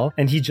as well,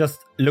 and he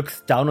just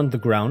looks down on the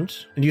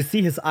ground, and you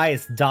see his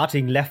eyes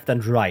darting left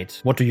and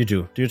right. What do?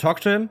 Do you talk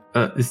to him?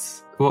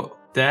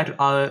 Dad,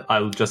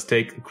 I'll just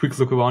take a quick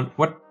look around.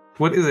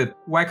 What is it?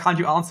 Why can't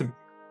you answer me?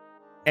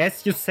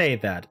 As you say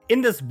that,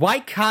 in this "why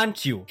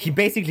can't you," he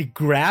basically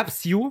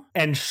grabs you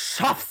and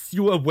shoves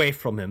you away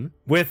from him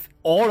with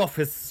all of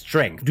his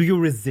strength. Do you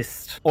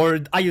resist? Or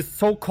are you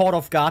so caught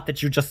off guard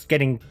that you're just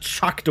getting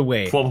chucked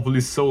away?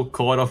 Probably so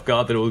caught off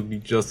guard that it will be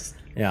just...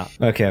 Yeah,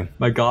 okay.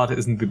 My guard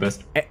isn't the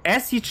best.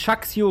 As he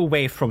chucks you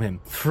away from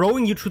him,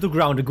 throwing you to the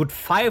ground a good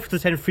 5 to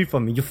 10 feet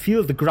from him, you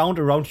feel the ground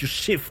around you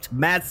shift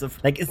massive,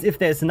 like as if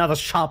there's another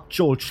sharp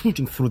jolt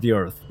shooting through the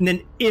earth. In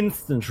an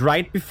instant,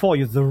 right before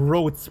you, the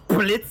road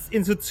splits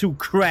into 2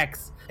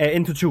 cracks,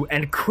 into two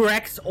and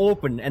cracks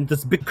open, and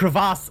this big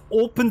crevasse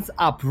opens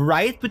up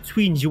right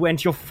between you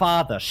and your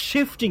father,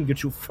 shifting you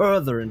two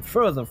further and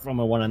further from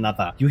one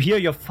another. You hear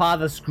your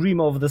father scream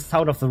over the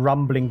sound of the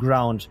rumbling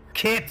ground.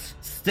 Kid,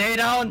 stay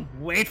down.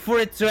 Wait for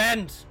it to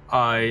end.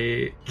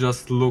 I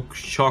just look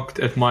shocked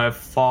at my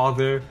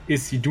father.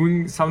 Is he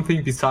doing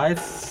something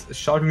besides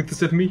shouting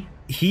this at me?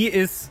 He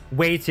is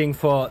waiting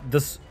for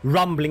this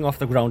rumbling of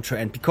the ground to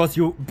end, because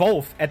you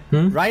both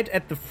right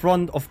at the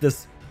front of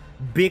this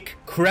big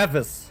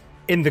crevice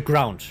in the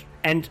ground,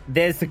 and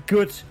there's a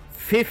good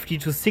 50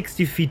 to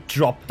 60 feet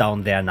drop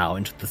down there now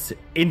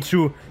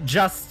into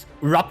just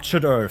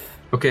ruptured earth.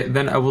 Okay,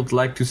 then I would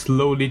like to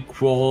slowly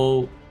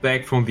crawl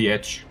back from the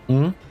edge.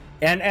 And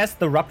as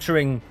the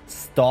rupturing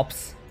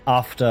stops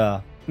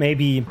after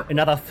maybe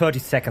another 30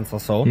 seconds or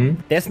so,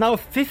 there's now a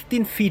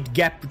 15 feet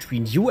gap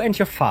between you and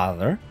your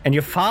father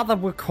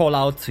will call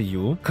out to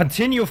you,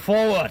 continue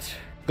forward,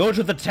 go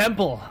to the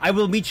temple, I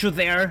will meet you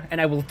there, and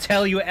I will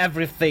tell you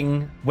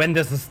everything when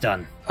this is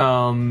done.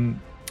 Am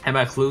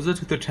I closer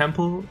to the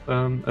temple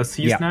as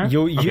he is now?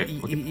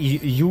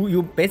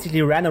 You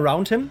basically ran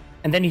around him,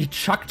 and then he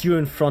chucked you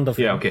in front of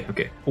him.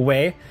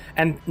 Away.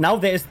 And now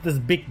there is this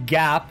big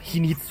gap he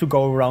needs to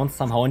go around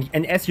somehow.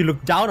 And as you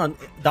look down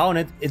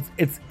it,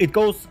 it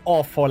goes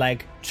off for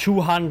like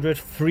 200,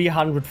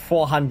 300,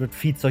 400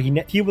 feet. So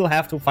he will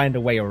have to find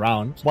a way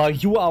around, while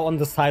you are on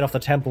the side of the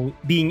temple,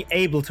 being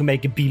able to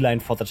make a beeline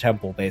for the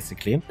temple,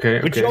 basically.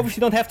 Which you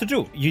obviously don't have to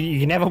do.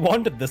 You never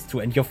wanted this to,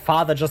 and your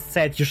father just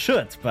said you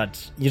should,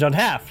 but you don't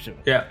have to.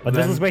 Yeah. But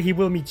this is where he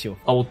will meet you.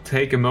 I will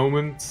take a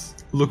moment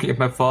looking at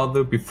my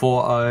father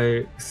before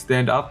I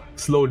stand up,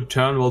 slowly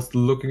turn while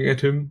still looking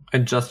at him,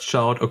 and just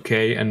shout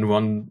okay and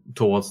run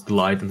towards the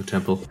light in the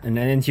temple.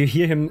 And you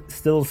hear him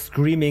still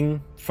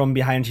screaming from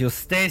behind you,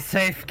 stay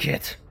safe,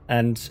 kid.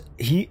 And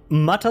he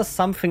mutters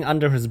something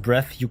under his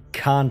breath you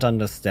can't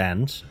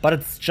understand, but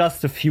it's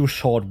just a few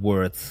short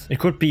words. It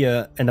could be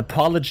an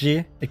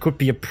apology, it could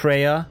be a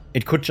prayer,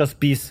 it could just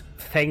be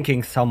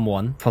thanking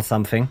someone for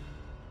something.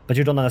 But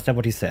you don't understand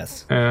what he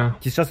says.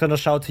 He's just gonna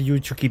shout to you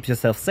to keep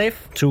yourself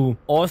safe, to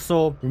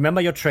also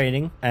remember your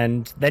training,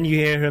 and then you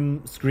hear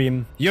him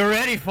scream, "You're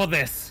ready for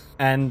this!"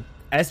 And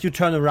as you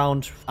turn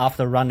around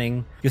after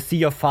running, you see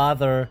your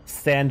father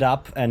stand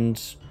up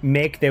and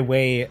make their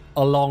way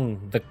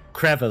along the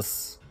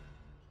crevice.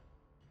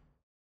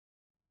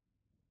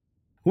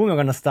 Who am I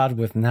gonna start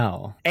with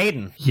now?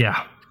 Aiden.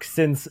 Yeah.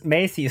 Since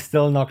Macy is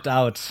still knocked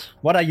out,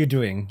 what are you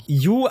doing?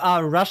 You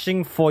are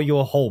rushing for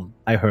your home,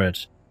 I heard.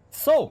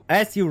 So,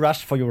 as you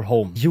rush for your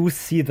home, you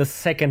see the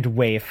second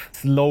wave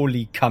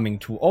slowly coming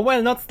to, or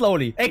well, not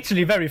slowly,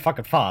 actually very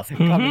fucking fast,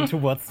 coming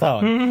towards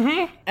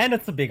town. And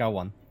it's a bigger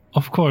one.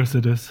 Of course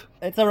it is.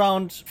 It's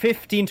around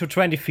 15 to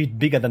 20 feet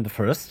bigger than the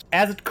first.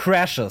 As it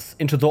crashes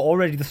into the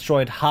already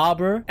destroyed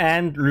harbor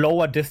and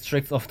lower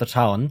districts of the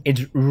town,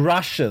 it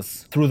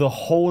rushes through the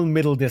whole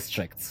middle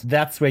districts.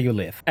 That's where you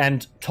live.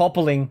 And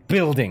toppling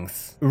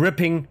buildings,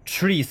 ripping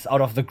trees out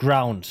of the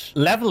ground,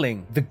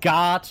 leveling the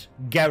guard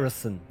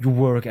garrison you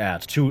work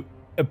at to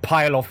a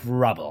pile of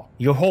rubble.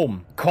 Your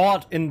home,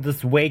 caught in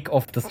this wake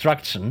of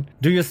destruction.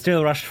 Do you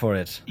still rush for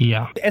it?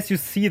 Yeah. As you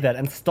see that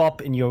and stop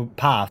in your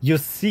path, you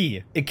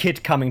see a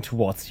kid coming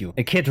towards you.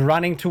 A kid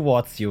running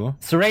towards you.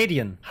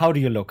 Seradian, how do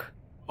you look?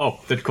 Oh,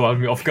 that caught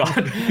me off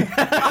guard.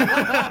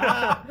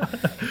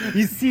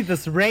 You see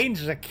this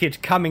ranger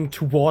kid coming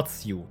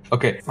towards you.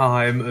 Okay,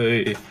 I'm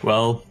a,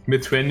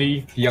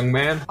 mid-20 young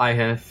man. I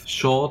have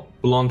short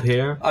blonde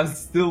hair. I'm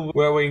still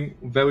wearing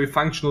very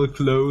functional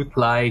clothes,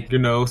 like,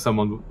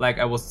 someone, like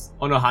I was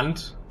on a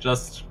hunt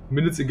just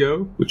minutes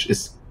ago, which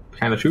is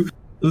kind of true.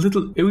 A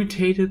little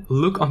irritated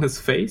look on his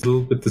face, a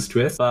little bit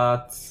distressed,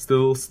 but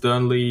still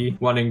sternly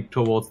running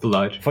towards the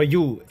light. For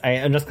you,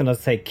 I'm just gonna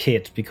say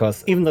kid,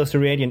 because even though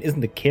Seradian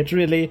isn't a kid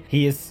really,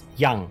 he is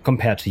young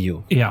compared to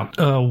you. Yeah,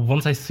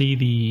 once I see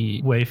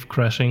the wave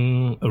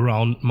crashing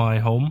around my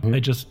home,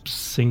 I just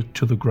sink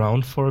to the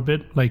ground for a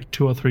bit, like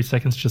 2 or 3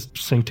 seconds just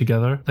sink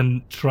together,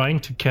 then trying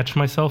to catch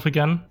myself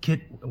again.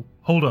 Kid,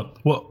 hold up.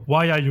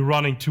 Why are you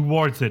running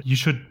towards it? You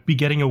should be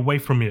getting away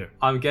from here.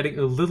 I'm getting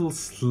a little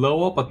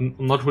slower, but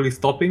not really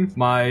stopping.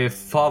 My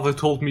father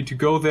told me to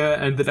go there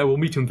and that I will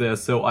meet him there,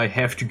 so I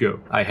have to go.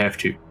 I have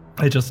to.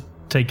 I just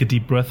take a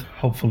deep breath.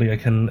 Hopefully I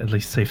can at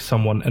least save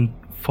someone and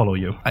follow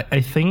you.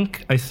 I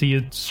think I see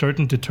a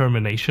certain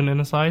determination in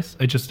his eyes.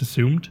 I just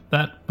assumed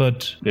that,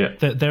 but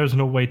there's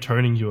no way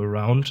turning you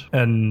around,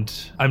 and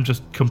I'm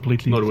just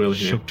completely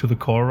shook to the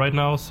core right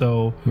now,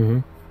 so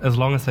as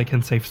long as I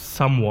can save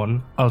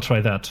someone, I'll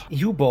try that.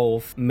 You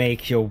both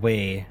make your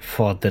way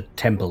for the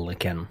temple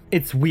again.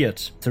 It's weird.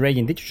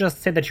 Seradian, did you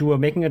just say that you were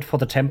making it for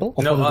the temple?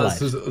 Or no, for the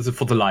light?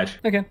 For the light.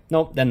 Okay,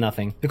 no, then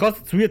nothing. Because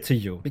it's weird to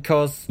you.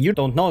 Because you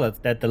don't know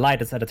that the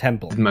light is at a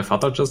temple. Did my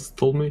father just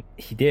told me?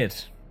 He did.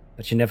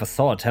 but you never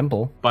saw a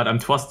temple. But I'm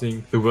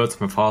trusting the words of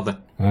my father.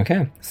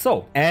 Okay.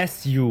 So,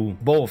 as you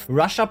both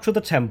rush up to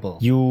the temple,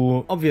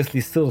 you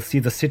obviously still see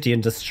the city in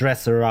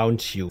distress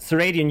around you.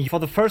 Seradian, for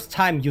the first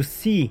time, you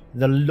see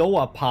the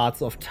lower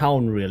parts of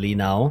town really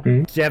now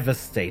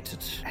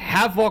devastated.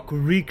 Havoc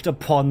wreaked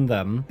upon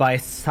them by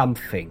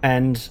something.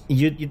 And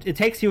it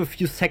takes you a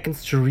few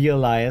seconds to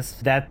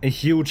realize that a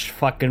huge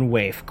fucking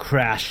wave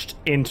crashed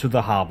into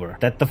the harbor.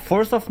 That the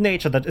force of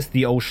nature that is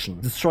the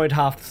ocean destroyed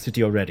half the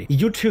city already.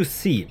 You two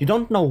see, you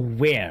don't know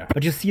where,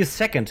 but you see a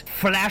second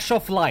flash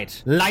of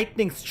light.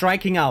 Lightning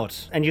striking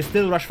out, and you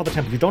still rush for the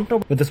temple. You don't know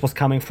where this was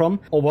coming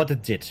from or what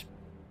it did.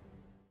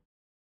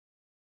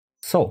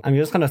 So, I'm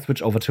just gonna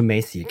switch over to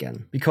Macy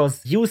again,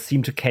 because you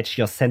seem to catch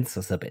your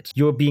senses a bit.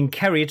 You're being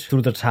carried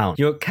through the town.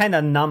 You're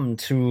kinda numb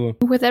to...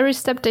 With every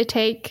step they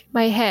take,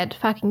 my head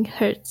fucking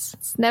hurts.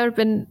 It's never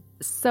been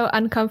so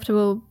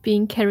uncomfortable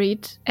being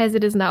carried as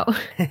it is now.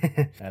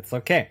 That's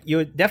okay.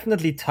 You're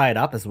definitely tied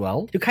up as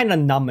well. You're kind of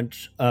numb and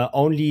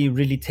only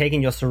really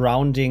taking your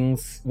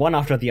surroundings one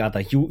after the other.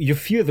 You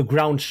feel the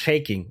ground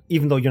shaking,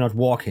 even though you're not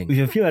walking.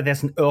 You feel that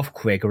there's an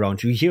earthquake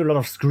around you. You hear a lot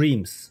of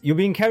screams. You're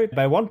being carried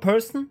by one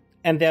person,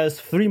 and there's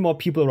 3 more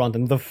people around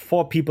them, the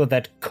 4 people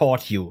that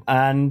caught you.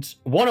 And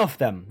one of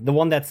them, the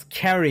one that's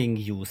carrying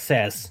you,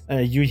 says,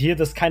 you hear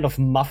this kind of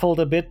muffled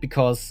a bit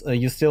because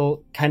you're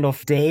still kind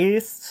of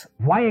dazed.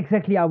 Why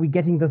exactly are we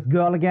getting this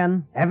girl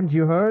again? Haven't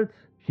you heard?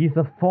 She's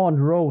a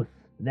Fawned Rose.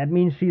 That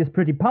means she is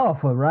pretty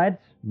powerful, right?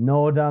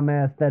 No,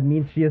 dumbass, that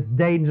means she is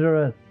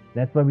dangerous.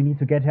 That's why we need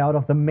to get her out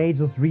of the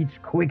Mage's reach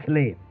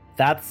quickly.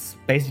 That's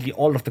basically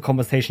all of the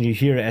conversation you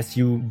hear as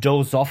you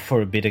doze off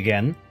for a bit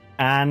again.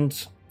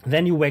 And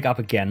then you wake up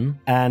again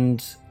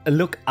and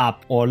look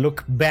up, or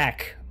look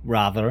back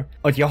rather,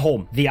 at your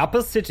home, the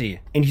upper city,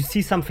 and you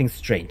see something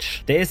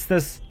strange. There is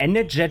this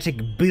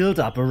energetic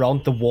buildup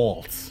around the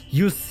walls.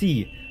 You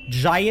see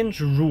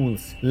giant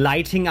runes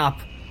lighting up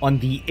on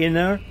the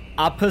inner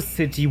upper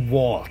city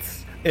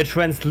walls. A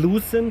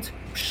translucent,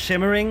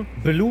 shimmering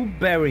blue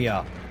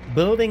barrier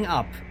building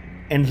up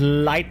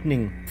and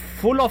lightning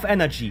full of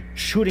energy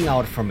shooting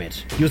out from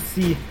it. You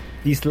see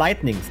these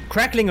lightnings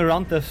crackling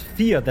around the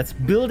sphere that's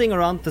building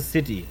around the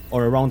city,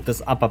 or around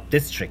this upper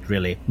district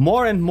really.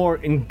 More and more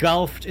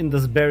engulfed in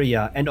this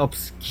barrier and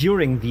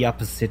obscuring the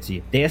upper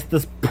city. There's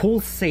this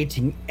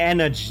pulsating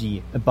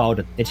energy about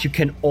it that you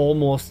can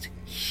almost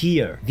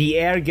hear. The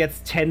air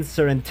gets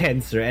tenser and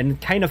tenser, and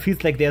it kind of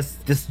feels like there's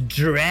this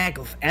drag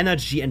of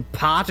energy and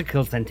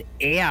particles and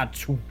air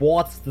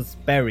towards this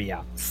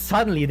barrier.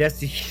 Suddenly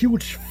there's a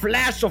huge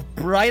flash of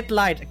bright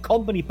light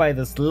accompanied by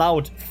this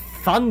loud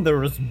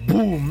thunderous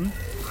boom,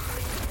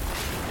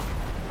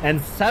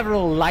 and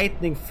several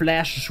lightning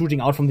flashes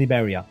shooting out from the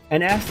barrier.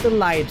 And as the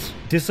light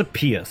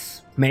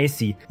disappears,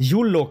 Macy,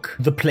 you look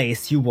the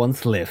place you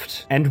once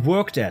lived and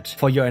worked at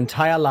for your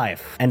entire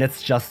life, and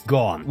it's just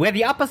gone. Where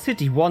the upper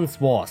city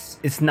once was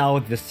is now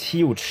this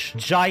huge,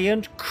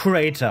 giant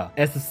crater,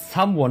 as if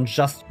someone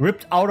just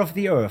ripped out of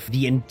the earth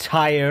the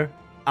entire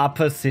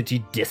upper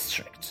city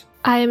district.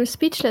 I am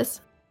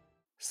speechless.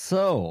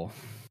 So,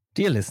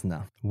 dear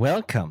listener,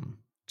 welcome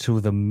to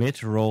the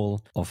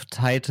mid-roll of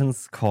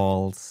Titan's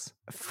Call's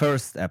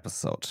first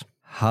episode.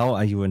 How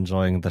are you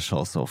enjoying the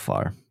show so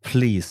far?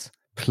 Please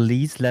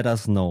let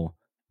us know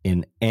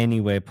in any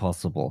way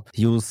possible.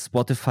 Use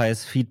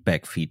Spotify's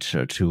feedback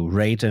feature to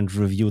rate and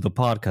review the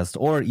podcast,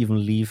 or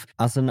even leave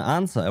us an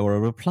answer or a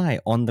reply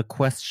on the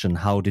question,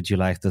 how did you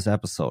like this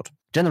episode?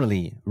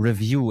 Generally,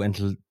 review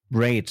and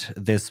rate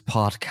this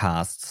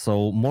podcast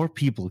so more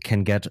people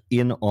can get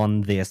in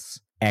on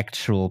this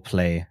actual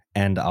play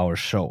and our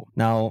show.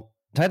 Now,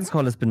 Titan's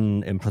Call has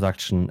been in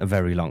production a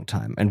very long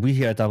time, and we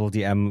here at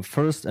WDM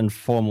first and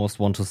foremost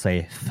want to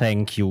say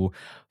thank you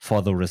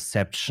for the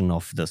reception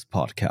of this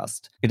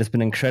podcast. It has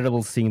been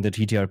incredible seeing the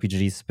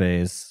TTRPG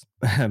space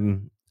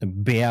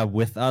bear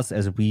with us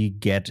as we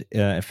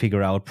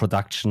figure out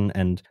production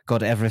and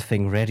got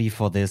everything ready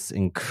for this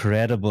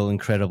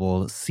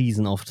incredible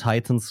season of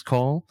Titan's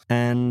Call,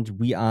 and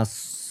we are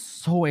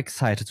so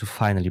excited to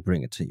finally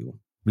bring it to you.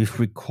 We've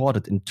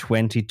recorded in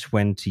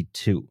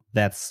 2022.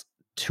 That's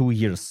 2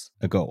 years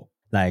ago.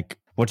 Like,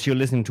 what you're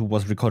listening to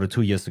was recorded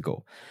 2 years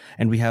ago.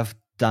 And we have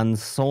done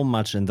so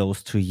much in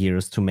those 2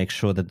 years to make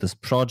sure that this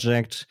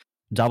project,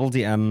 Double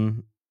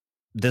DM,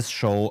 this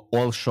show,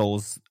 all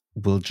shows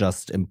will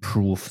just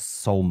improve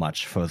so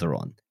much further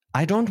on.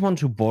 I don't want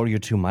to bore you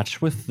too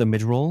much with the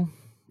mid-roll,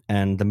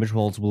 and the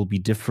mid-rolls will be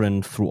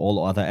different through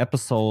all other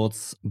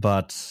episodes,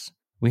 but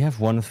we have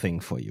one thing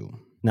for you.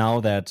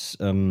 Now that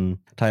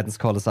Titan's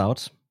Call is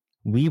out,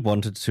 we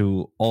wanted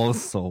to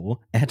also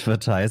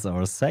advertise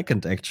our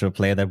second actual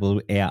play that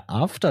will air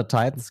after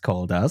Titan's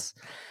Call does.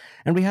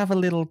 And we have a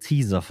little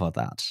teaser for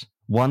that.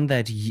 One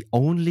that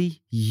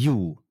only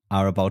you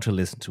are about to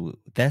listen to.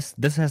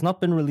 This has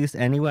not been released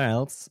anywhere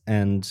else,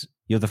 and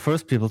you're the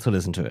first people to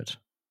listen to it.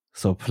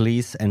 So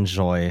please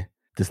enjoy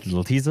this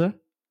little teaser.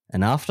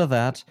 And after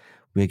that,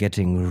 we're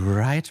getting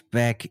right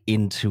back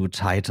into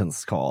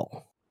Titan's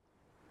Call.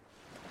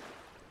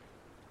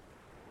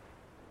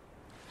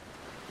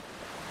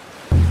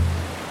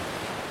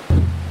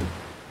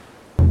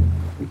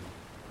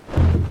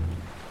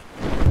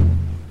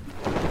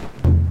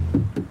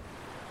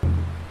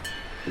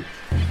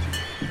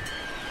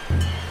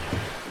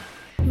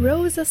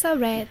 roses are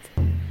red,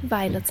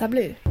 violets are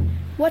blue.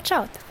 Watch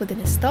out for the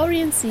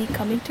Nestorian Sea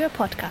coming to a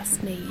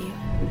podcast near you.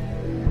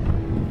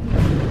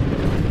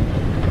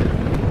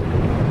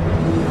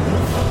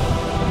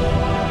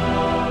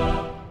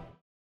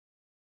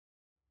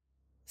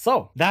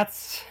 So,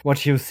 that's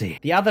what you see.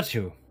 The other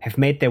two have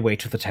made their way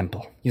to the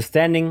temple. You're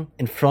standing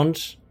in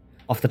front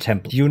of the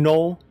temple. You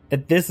know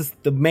that this is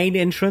the main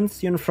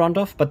entrance you're in front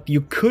of, but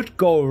you could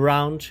go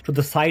around to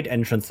the side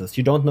entrances.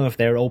 You don't know if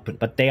they're open,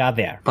 but they are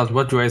there. But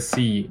what do I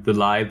see? The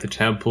light, the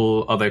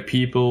temple, are there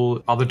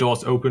people? Are the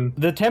doors open?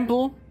 The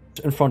temple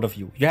in front of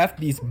you. You have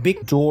these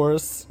big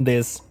doors,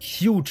 this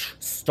huge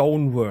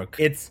stonework.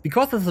 It's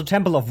because it's a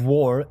temple of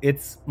war,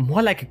 it's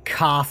more like a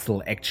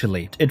castle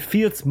actually. It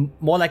feels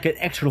more like an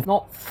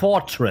actual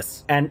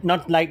fortress and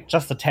not like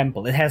just a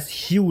temple. It has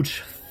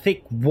huge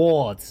thick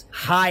walls,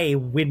 high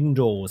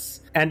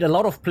windows, and a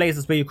lot of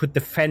places where you could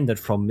defend it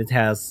from. It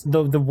has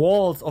the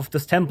walls of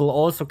this temple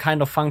also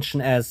kind of function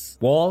as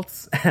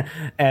walls,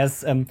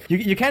 as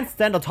you can't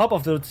stand on top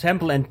of the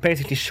temple and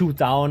basically shoot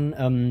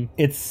down.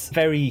 It's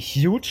very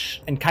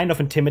huge and kind of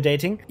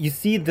intimidating. You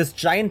see this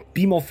giant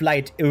beam of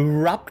light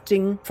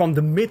erupting from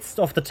the midst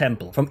of the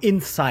temple, from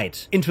inside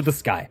into the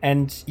sky,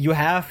 and you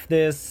have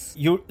this.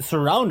 You're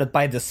surrounded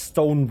by this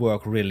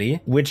stonework,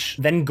 really, which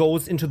then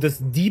goes into this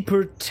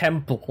deeper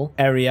temple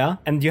area,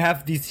 and you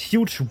have these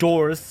huge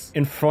doors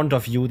in front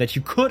of you that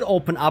you could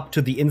open up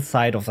to the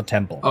inside of the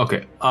temple.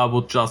 Okay, I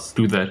will just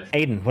do that.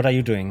 Aiden, what are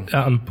you doing?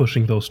 I'm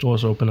pushing those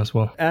doors open as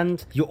well.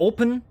 And you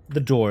open the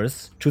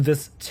doors to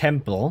this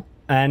temple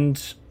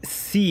and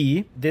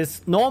see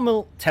this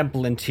normal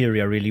temple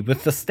interior, really,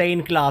 with the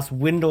stained glass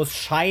windows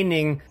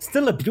shining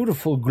still a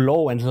beautiful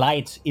glow and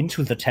light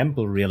into the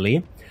temple,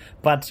 really.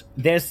 But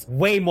there's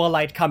way more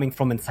light coming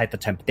from inside the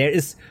temple. There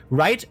is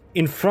right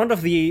in front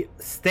of the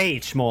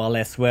stage, more or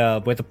less, where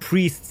the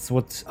priests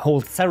would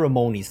hold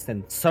ceremonies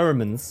and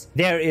sermons.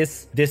 There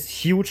is this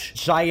huge,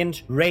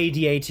 giant,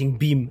 radiating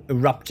beam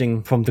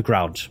erupting from the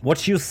ground.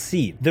 What you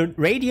see, the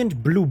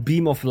radiant blue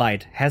beam of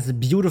light has a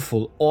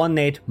beautiful,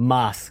 ornate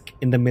mask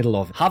in the middle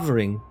of it,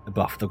 hovering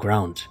above the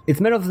ground. It's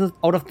made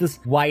out of this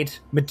white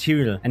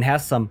material and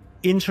has some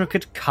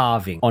intricate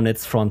carving on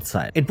its front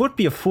side. It would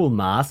be a full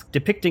mask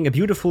depicting a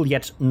beautiful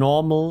yet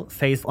normal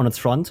face on its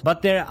front,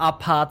 but there are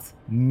parts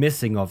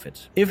missing of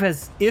it.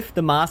 If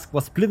the mask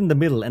was split in the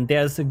middle and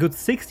there's a good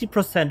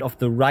 60% of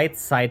the right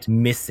side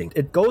missing.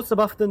 It goes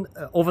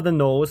over the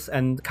nose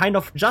and kind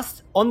of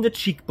just on the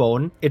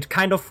cheekbone, it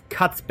kind of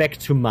cuts back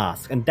to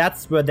mask. And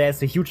that's where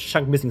there's a huge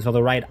chunk missing. So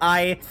the right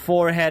eye,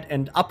 forehead,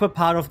 and upper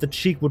part of the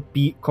cheek would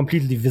be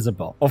completely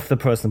visible of the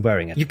person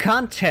wearing it. You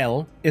can't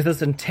tell if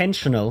it's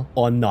intentional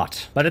or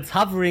not, but it's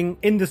hovering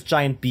in this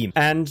giant beam.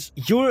 And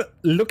you're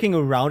looking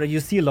around and you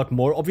see a lot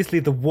more. Obviously,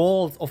 the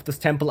walls of this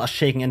temple are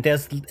shaking, and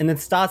it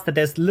starts that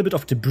there's a little bit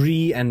of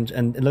debris and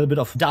a little bit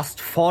of dust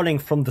falling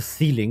from the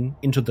ceiling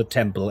into the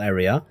temple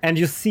area. And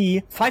you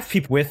see 5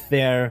 people with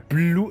their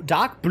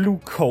dark blue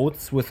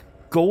coats with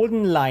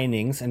golden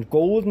linings and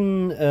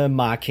golden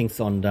markings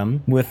on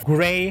them, with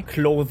gray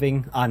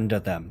clothing under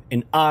them,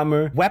 in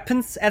armor,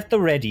 weapons at the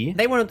ready.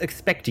 They weren't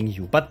expecting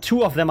you, but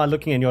 2 of them are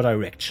looking in your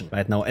direction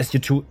right now as you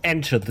 2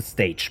 enter the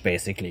stage,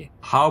 basically.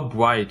 How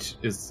bright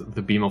is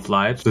the beam of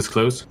light this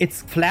close?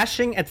 It's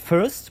flashing at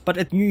first,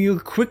 but you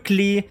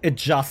quickly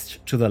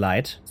adjust to the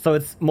light. So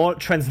it's more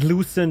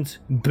translucent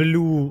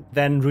blue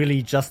than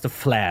really just a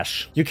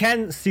flash. You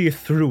can see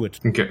through it.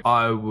 Okay,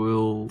 I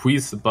will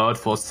freeze about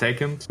for a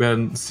second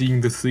when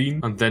seeing the scene,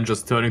 and then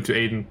just turning to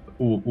Aiden.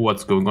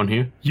 What's going on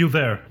here? You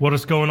there? What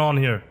is going on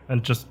here?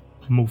 And just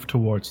move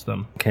towards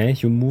them. Okay,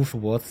 you move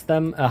towards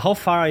them. How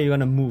far are you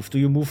gonna move? Do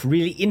you move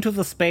really into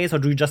the space, or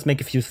do you just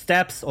make a few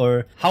steps,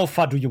 or how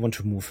far do you want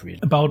to move really?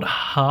 About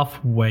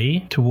halfway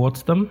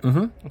towards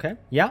them. Okay.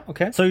 Yeah,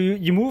 okay. So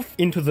you move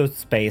into the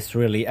space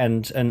really,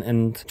 and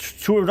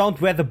to around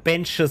where the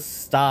benches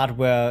start,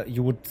 where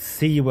you would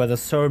see where the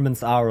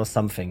sermons are or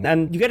something.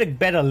 And you get a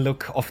better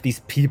look of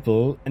these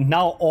people, and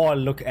now all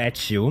look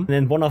at you. And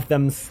then one of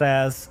them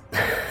says,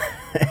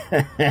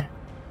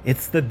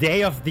 "It's the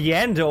day of the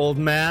end, old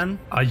man."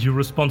 Are you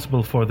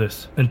responsible for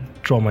this? And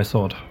draw my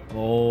sword.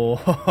 Oh,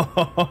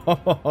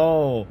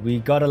 we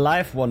got a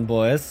live one,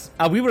 boys.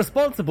 Are we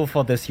responsible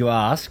for this, you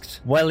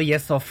asked? Well,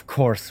 yes, of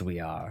course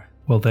we are.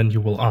 Well, then you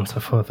will answer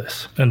for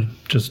this. And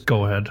just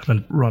go ahead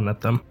and run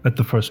at them, at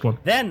the first one.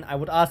 Then I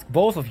would ask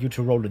both of you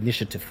to roll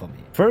initiative for me.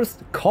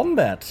 First,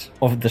 combat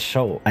of the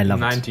show. I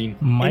love 19.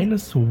 it.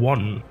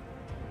 -1.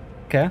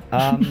 Okay.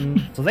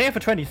 So they have a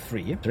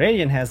 23.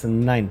 Radian has a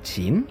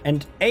 19.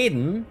 And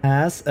Aiden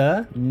has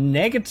a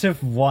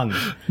 -1.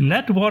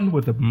 Net 1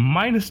 with a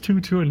 -2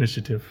 to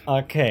initiative.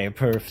 Okay,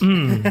 perfect.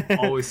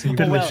 Always seeing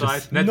the Well,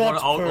 side. Net not 1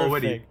 out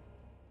already. perfect.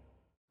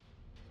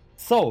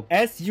 So,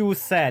 as you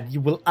said,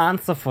 you will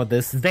answer for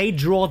this. They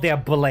draw their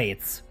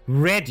blades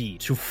ready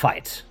to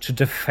fight, to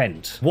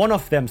defend. One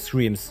of them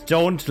screams,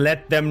 "Don't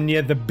let them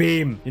near the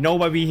beam. You know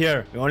why we're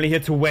here. We're only here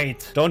to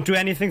wait. Don't do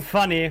anything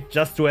funny.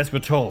 Just do as we're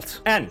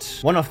told." And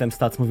one of them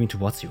starts moving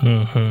towards you.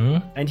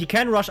 And he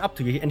can rush up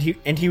to you,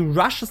 and he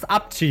rushes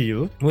up to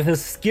you with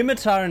his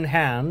scimitar in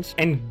hand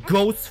and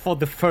goes for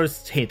the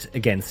first hit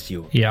against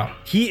you. Yeah.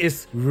 He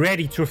is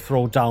ready to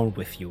throw down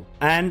with you.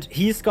 And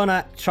he's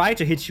gonna try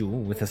to hit you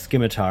with a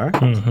scimitar.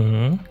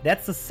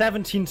 That's a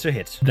 17 to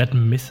hit. That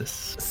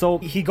misses. So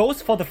he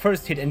goes for the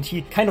first hit, and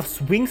he kind of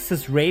swings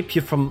his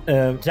rapier from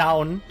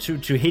down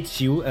to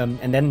hit you,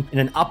 and then in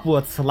an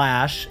upward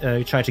slash,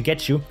 try to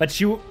get you. But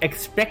you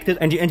expect it,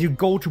 and you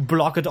go to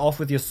block it off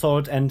with your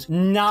sword, and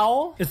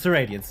now it's the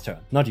Radiant's turn,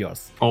 not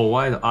yours. All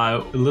right,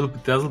 a little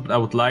bit dazzled, but I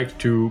would like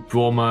to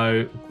draw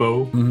my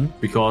bow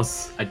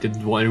because I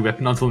didn't draw any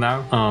weapon until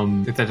now.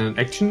 Is that an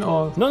action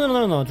or? No.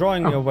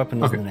 Drawing your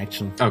weapon is an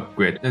action. Oh,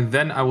 great. And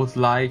then I would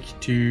like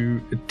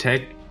to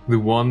attack the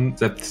one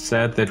that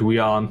said that we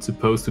aren't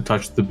supposed to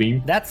touch the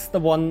beam. That's the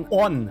one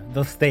on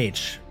the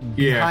stage,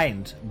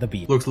 behind the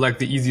beam. Looks like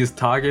the easiest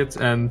target,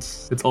 and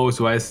it's always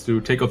wise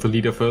to take out the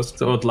leader first.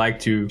 So I would like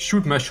to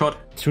shoot my shot.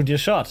 Shoot your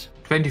shot.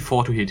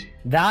 24 to hit.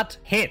 That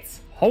hits.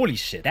 Holy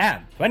shit.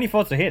 Damn.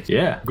 24 to hit.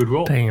 Yeah, good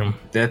roll. Damn.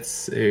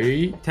 That's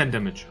a 10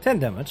 damage. 10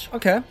 damage.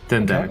 Okay.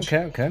 10 damage.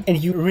 Okay.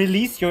 And you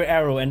release your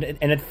arrow, and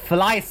it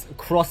flies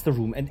across the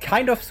room and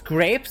kind of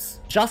scrapes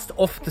just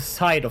off the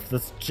side of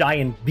this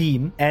giant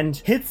beam and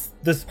hits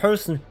this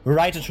person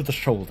right into the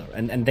shoulder.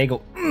 And they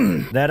go,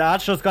 that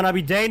archer's gonna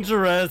be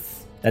dangerous.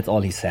 That's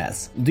all he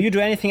says. Do you do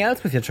anything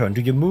else with your turn?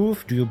 Do you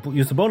move? Do you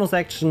use a bonus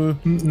action?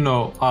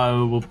 No, I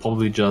will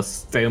probably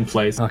just stay in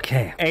place.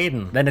 Okay.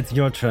 Aiden, then it's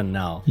your turn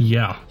now.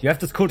 Yeah. You have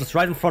this cultist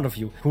right in front of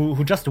you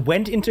who just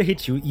went in to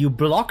hit you. You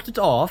blocked it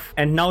off,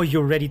 and now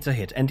you're ready to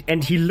hit.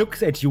 And he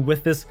looks at you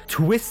with this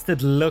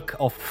twisted look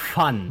of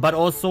fun, but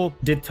also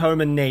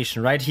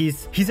determination, right?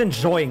 He's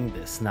enjoying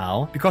this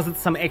now because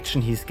it's some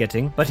action he's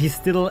getting, but he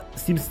still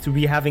seems to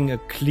be having a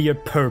clear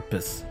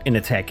purpose in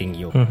attacking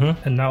you.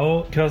 And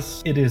now,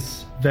 because it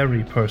is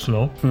very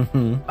personal,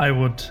 I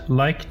would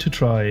like to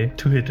try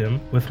to hit him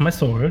with my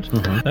sword.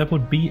 That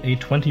would be a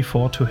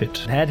 24 to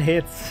hit. That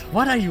hits.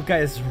 What are you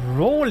guys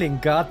rolling?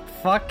 God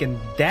fucking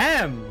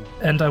damn.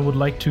 And I would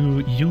like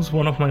to use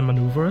one of my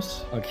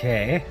maneuvers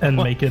Okay. and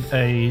make it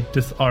a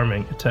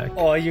disarming attack.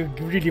 Oh, you're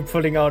really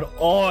pulling out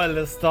all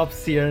the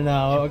stops here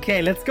now.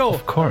 Okay, let's go.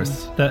 Of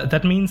course.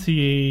 That means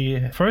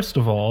he, first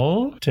of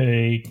all,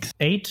 takes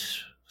 8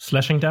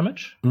 slashing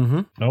damage.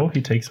 No,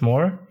 he takes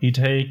more. He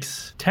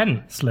takes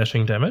 10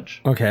 slashing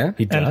damage. Okay,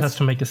 he And does. has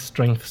to make a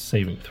strength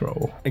saving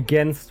throw.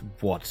 Against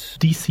what?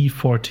 DC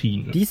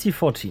 14. DC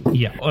 14.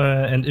 Yeah.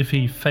 And if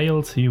he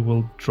fails, he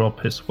will drop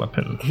his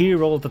weapon. He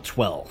rolled a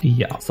 12.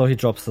 Yeah. So he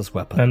drops his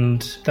weapon.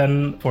 And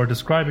then for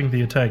describing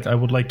the attack, I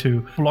would like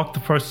to block the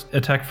first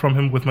attack from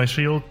him with my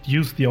shield,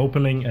 use the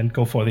opening, and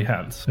go for the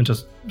hands. And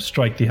just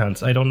strike the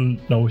hands. I don't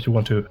know if you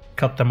want to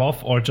cut them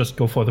off or just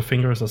go for the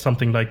fingers or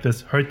something like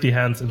this. Hurt the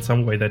hands in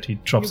some way that he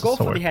drops You go his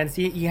sword. for the hands.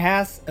 He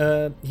has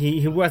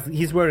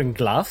he's wearing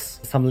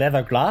gloves, some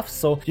leather gloves.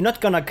 So you're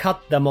not gonna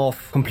cut them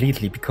off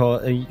completely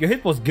because your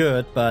hit was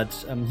good, but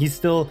he's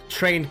still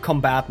trained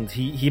combatant.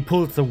 He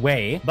pulls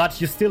away,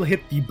 but you still hit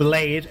the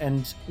blade,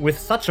 and with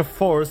such a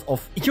force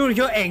of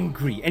you're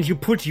angry, and you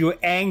put your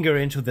anger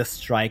into the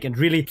strike and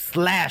really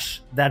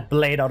slash that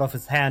blade out of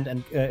his hand,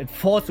 and it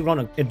falls to the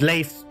ground. It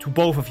lays to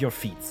both of your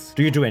feet.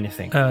 Do you do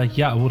anything?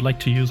 Yeah, I would like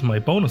to use my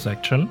bonus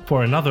action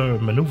for another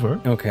maneuver.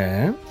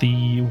 Okay.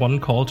 The one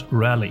called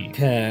Rally.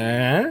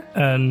 Okay.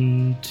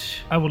 And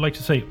I would like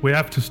to say, we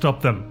have to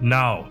stop them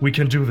now. We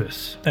can do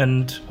this.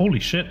 And holy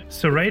shit,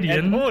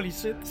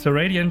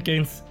 Seradian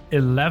gains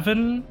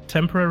 11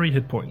 temporary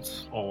hit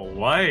points. All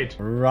right.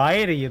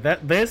 Righty,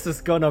 this is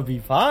gonna be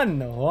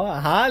fun. Oh,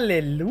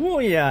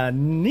 hallelujah.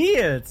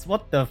 Niels,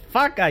 what the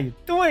fuck are you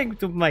doing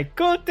to my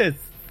cultists?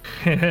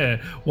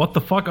 What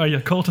the fuck are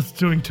your cultists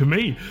doing to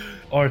me?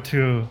 Or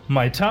to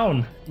my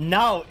town?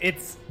 Now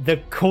it's the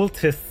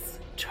cultists'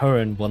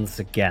 turn once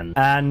again.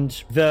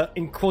 And the,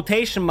 in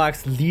quotation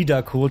marks,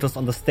 leader cultist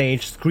on the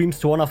stage screams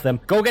to one of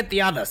them, "Go get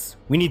the others.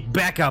 We need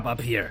backup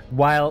up here."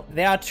 While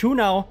there are two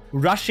now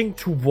rushing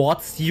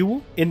towards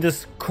you in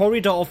this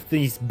corridor of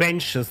these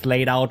benches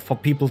laid out for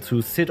people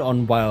to sit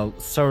on while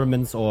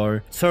sermons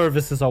or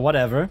services or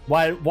whatever.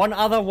 While one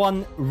other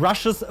one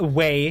rushes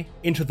away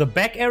into the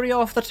back area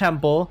of the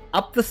temple,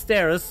 up the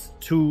stairs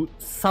to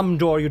some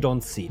door you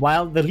don't see.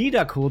 While the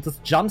leader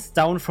cultist jumps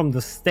down from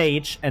the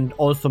stage and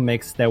also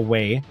makes their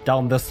way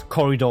down this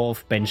corridor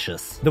of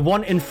benches. The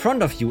one in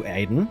front of you,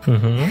 Aiden,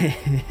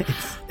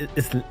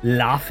 is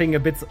laughing a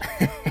bit.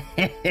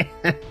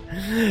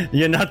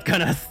 You're not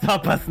gonna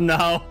stop us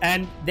now.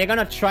 And they're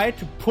gonna try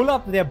to pull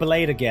up their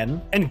blade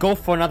again and go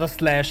for another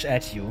slash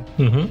at you.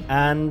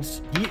 And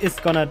he is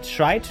gonna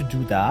try to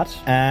do that.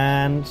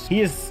 And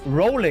he is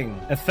rolling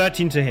a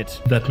 13 to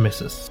hit. That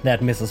misses.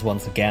 That misses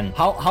once again.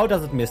 How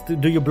does it miss?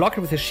 Do you block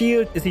it with your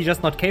shield? Is he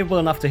just not capable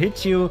enough to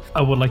hit you?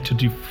 I would like to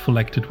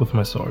deflect it with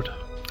my sword.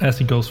 As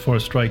he goes for a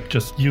strike,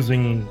 just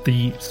using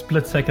the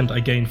split second I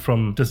gained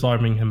from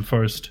disarming him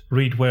first,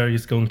 read where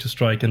he's going to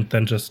strike, and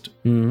then just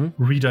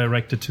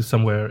redirect it to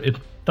somewhere it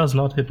does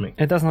not hit me.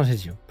 It does not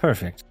hit you.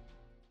 Perfect.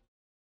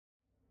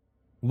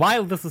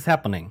 While this is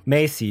happening,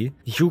 Macy,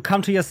 you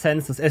come to your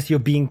senses as you're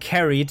being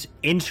carried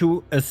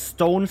into a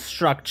stone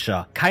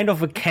structure, kind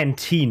of a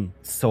canteen,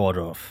 sort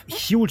of.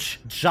 Huge,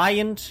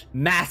 giant,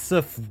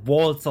 massive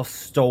walls of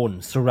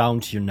stone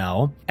surround you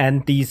now,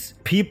 and these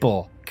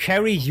people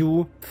carry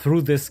you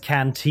through this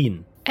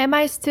canteen. Am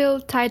I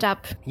still tied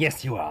up?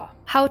 Yes, you are.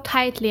 How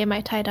tightly am I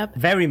tied up?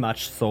 Very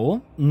much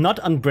so. Not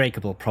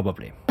unbreakable,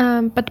 probably.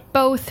 But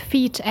both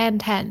feet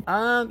and hand.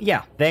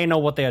 Yeah, they know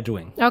what they are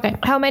doing. Okay.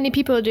 How many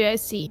people do I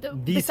see?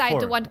 Besides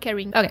 4. the one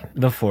carrying. Okay.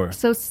 The 4.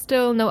 So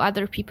still no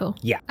other people.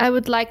 Yeah. I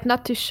would like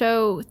not to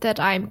show that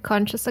I'm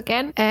conscious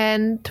again.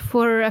 And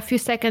for a few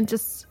seconds,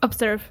 just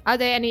observe. Are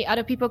there any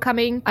other people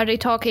coming? Are they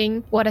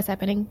talking? What is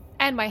happening?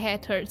 And my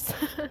head hurts.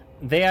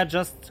 They are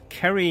just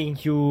carrying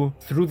you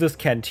through this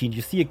canteen.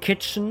 You see a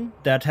kitchen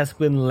that has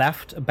been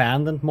left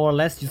abandoned, more or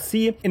less. You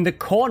see in the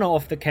corner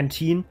of the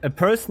canteen a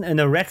person in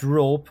a red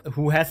robe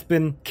who has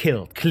been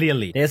killed,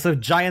 clearly. There's a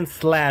giant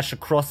slash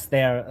across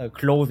their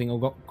clothing,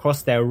 or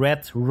across their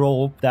red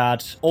robe,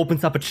 that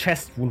opens up a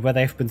chest wound where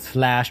they've been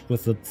slashed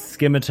with a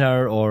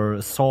scimitar or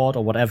a sword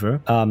or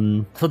whatever.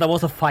 So there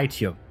was a fight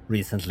here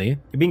recently.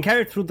 You're being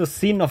carried through the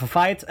scene of a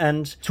fight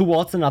and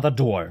towards another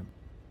door.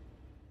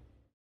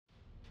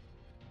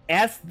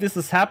 As this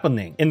is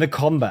happening in the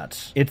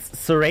combat, it's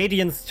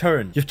Seradian's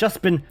turn. You've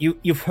just been...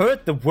 You've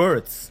heard the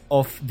words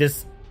of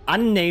this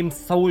unnamed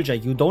soldier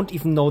you don't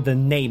even know the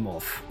name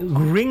of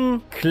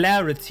ring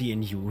clarity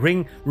in you,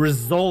 ring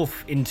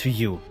resolve into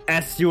you,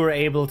 as you are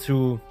able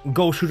to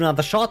go shoot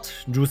another shot,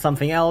 do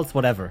something else,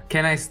 whatever.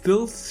 Can I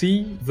still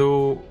see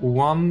the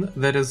one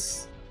that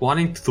is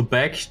wanting to the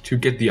back to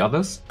get the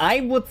others?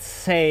 I would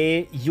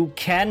say you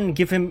can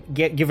give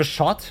a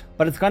shot,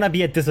 but it's gonna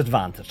be a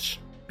disadvantage.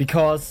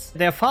 Because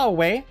they're far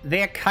away,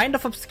 they're kind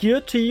of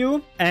obscured to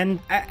you, and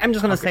I'm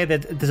just gonna say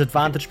that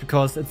disadvantage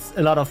because it's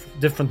a lot of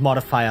different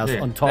modifiers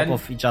on top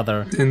of each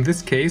other. In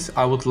this case,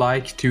 I would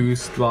like to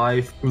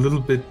strive a little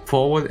bit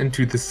forward and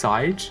to the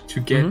side to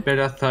get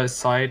better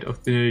sight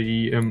of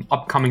the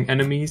upcoming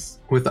enemies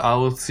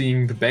without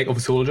seeing the back of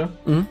a soldier.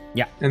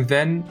 Yeah. And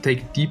then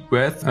take a deep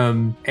breath,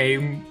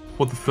 aim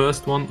for the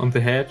first one on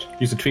the head,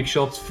 use a trick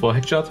shot for a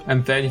headshot,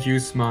 and then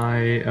use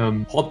my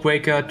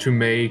Heartbreaker to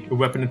make a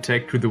weapon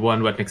attack to the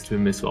one right next to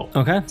him as well.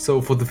 Okay. So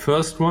for the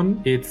first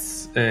one,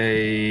 it's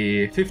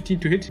a 15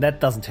 to hit. That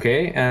doesn't hit.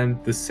 Okay,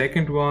 and the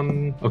second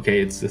one, okay,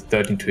 it's a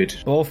 13 to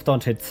hit. Both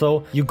don't hit.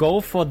 So you go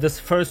for this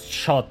first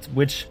shot,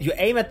 which you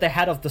aim at the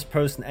head of this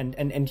person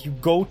and you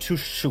go to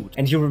shoot.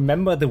 And you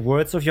remember the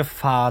words of your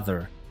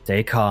father.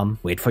 Stay calm,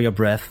 wait for your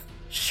breath,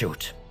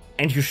 shoot.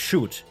 And you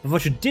shoot. But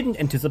what you didn't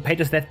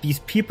anticipate is that these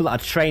people are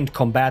trained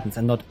combatants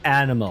and not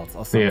animals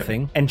or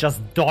something. And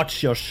just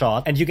dodge your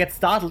shot. And you get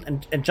startled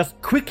and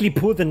just quickly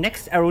pull the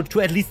next arrow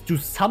to at least do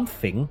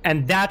something.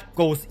 And that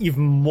goes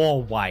even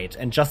more wide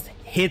and just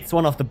hits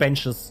one of the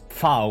benches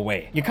far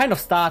away. You're kind of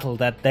startled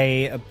that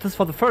this is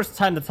for the first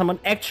time that someone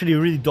actually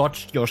really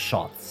dodged your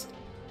shots.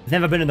 You've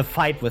never been in a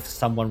fight with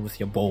someone with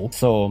your bow.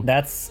 So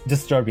that's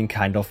disturbing,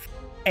 kind of.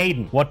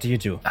 Aiden, what do you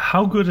do?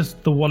 How good is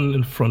the one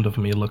in front of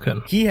me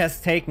looking? He has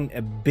taken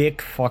a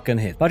big fucking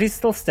hit, but he's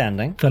still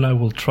standing. Then I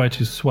will try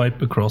to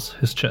swipe across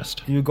his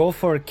chest. You go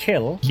for a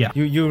kill. Yeah.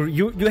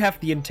 You have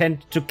the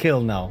intent to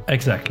kill now.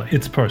 Exactly.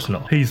 It's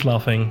personal. He's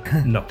laughing.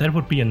 No, that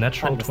would be a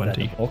natural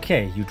 20.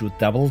 Okay, you do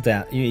double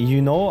damage.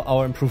 You know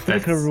our improved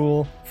critical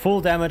rule.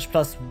 Full damage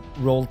plus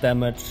roll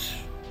damage.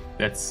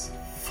 That's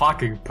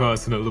fucking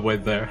personal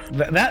right there.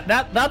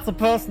 That's a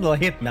personal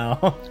hit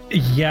now.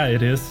 Yeah,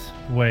 it is.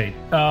 Wait,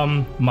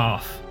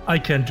 math. I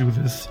can't do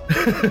this.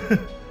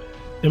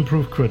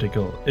 Improve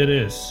critical. It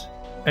is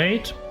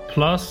 8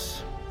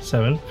 plus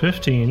 7,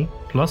 15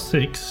 plus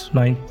 6,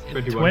 9,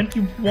 21.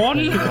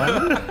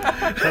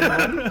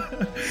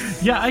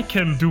 Yeah, I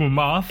can do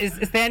math. Is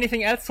there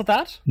anything else to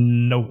that?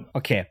 No.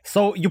 Okay,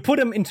 so you put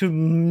him into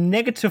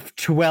negative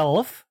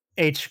 12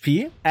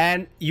 HP,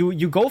 and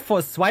you go for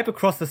a swipe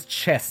across his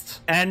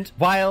chest. And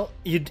while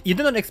you did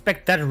not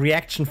expect that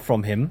reaction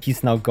from him,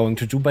 he's now going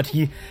to do, but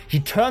he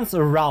turns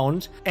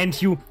around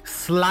and you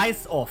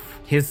slice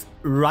off his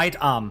right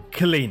arm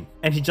clean,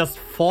 and he just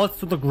falls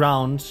to the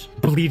ground,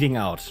 bleeding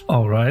out.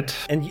 All right.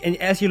 And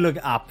as you look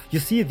up, you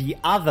see the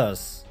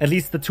others, at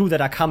least the two that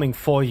are coming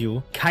for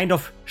you, kind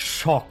of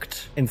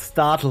shocked and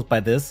startled by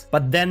this,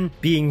 but then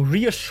being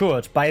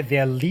reassured by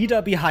their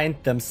leader behind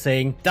them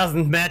saying,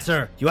 "Doesn't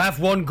matter, you have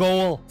one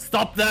goal,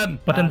 stop them."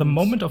 But in the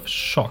moment of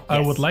shock, I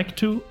would like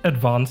to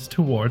advance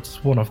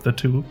towards one of the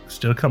two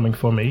still coming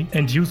for me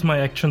and use my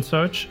action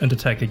surge and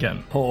attack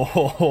again.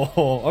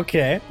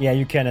 Okay. Yeah,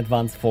 you can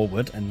advance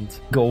forward and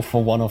go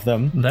for one of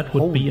them. That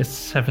would be a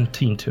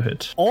 17 to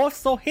hit.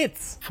 Also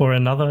hits. For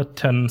another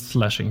 10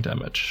 slashing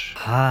damage.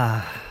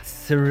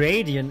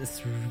 Seradian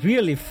is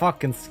really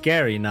fucking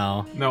scary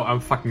now. No,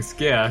 I'm fucking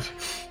scared.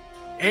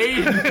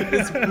 Aiden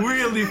is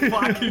really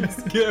fucking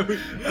scary.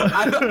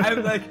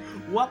 I'm like,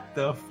 what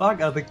the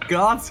fuck are the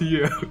gods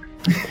here?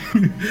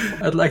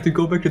 I'd like to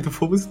go back to the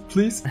forest,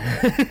 please.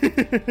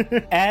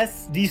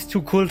 As these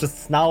two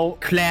cultists now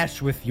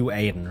clash with you,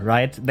 Aiden,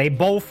 right? They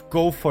both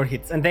go for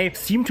hits, and they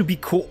seem to be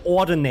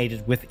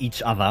coordinated with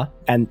each other.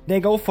 And they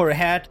go for a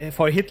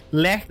hit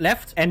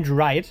left and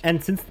right.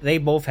 And since they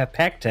both have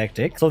pack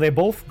tactics, so they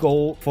both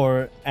go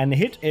for a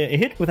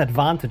hit with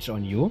advantage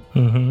on you.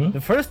 Mm-hmm.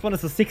 The first one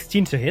is a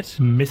 16 to hit.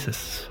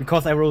 Misses.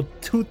 Because I rolled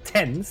 2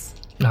 10s.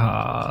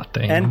 Ah,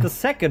 dang. And the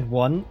second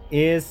one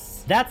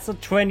that's a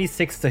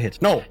 26 to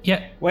hit. No.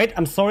 Yeah. Wait,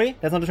 I'm sorry.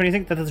 That's not a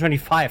 26. That's a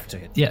 25 to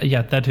hit.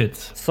 Yeah, that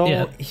hits.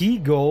 So he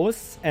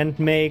goes and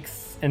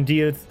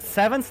deals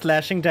 7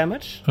 slashing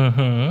damage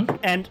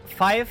and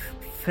 5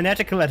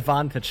 fanatical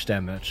advantage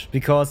damage.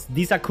 Because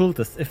these are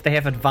cultists. If they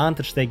have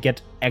advantage, they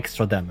get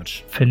extra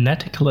damage.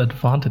 Fanatical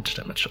advantage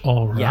damage.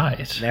 All right.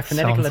 Yeah, their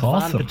fanatical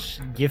Sounds advantage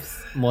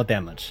gives more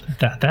damage.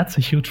 That's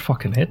a huge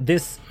fucking hit.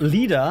 This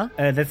leader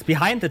that's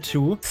behind the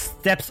two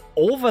steps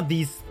over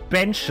these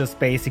benches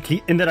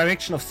basically in the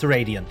direction of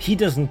Seradian. He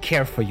doesn't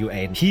care for you,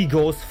 Aiden. He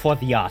goes for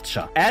the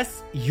archer.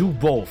 As you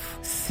both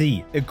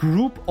see a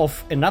group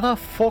of another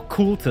 4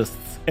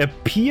 cultists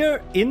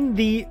appear in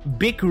the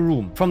big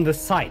room from the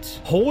side,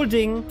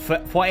 holding for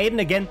Aiden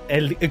again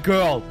a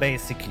girl,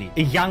 basically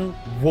a young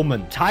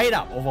woman tied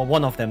up over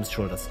one of them's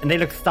shoulders, and they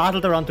look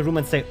startled around the room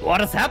and say,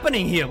 "What is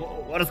happening here?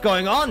 What is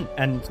going on?"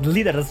 And the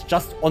leader that's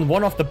just on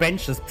one of the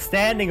benches,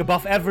 standing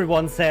above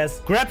everyone,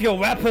 says, "Grab your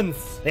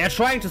weapons. They are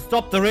trying to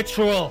stop the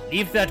ritual.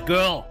 Leave that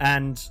girl."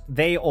 And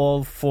they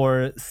all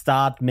 4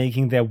 start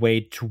making their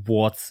way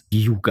towards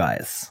you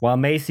guys, while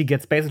Macy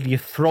gets basically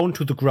thrown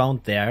to the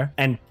ground there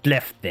and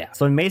left there.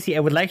 So Macy, I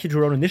would like you to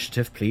roll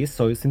initiative, please.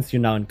 So since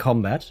you're now in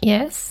combat.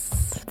 Yes.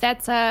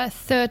 That's a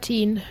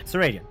 13.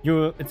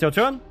 Seradian, it's your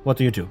turn. What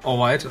do you do?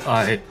 Alright,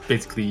 I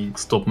basically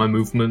stop my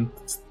movement,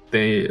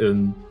 stay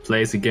in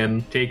place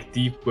again, take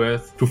deep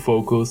breath to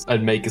focus,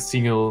 and make a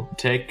single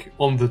attack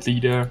on the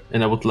leader.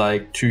 And I would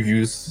like to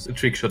use a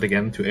trick shot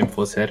again to aim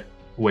for his head.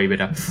 Way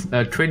better.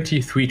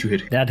 23 to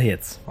hit. That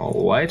hits.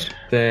 Alright,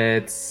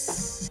 that's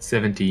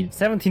 17.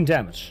 17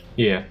 damage.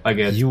 Yeah, I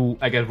get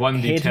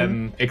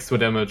 1d10 extra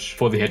damage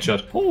for the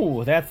headshot.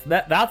 Oh,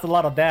 that's a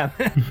lot of damage.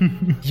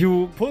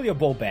 You pull your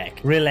bow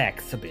back,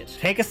 relax a bit,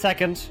 take a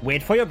second,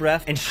 wait for your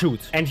breath, and shoot.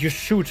 And you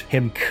shoot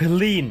him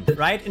clean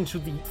right into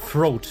the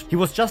throat. He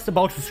was just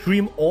about to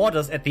scream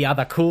orders at the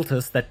other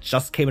cultists that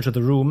just came into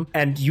the room,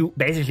 and you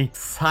basically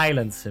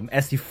silence him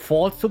as he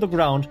falls to the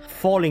ground,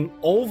 falling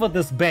over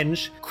this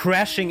bench,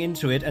 crashing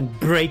into it, and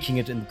breaking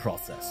it in the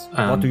process.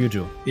 What do you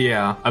do?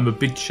 Yeah, I'm a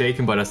bit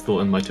shaken, but I still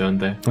end my turn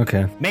there.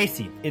 Okay.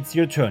 Macy, it's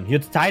your turn. You're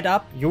tied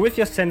up. You're with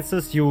your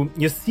senses. You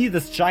see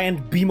this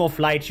giant beam of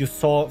light you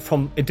saw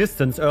from a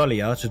distance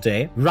earlier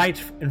today,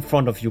 right in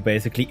front of you,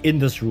 basically, in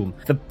this room.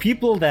 The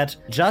people that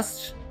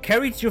just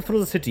carried you through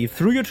the city,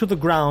 threw you to the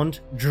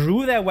ground,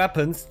 drew their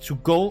weapons to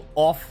go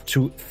off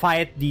to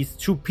fight these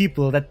 2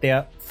 people that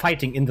they're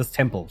fighting in this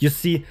temple. You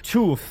see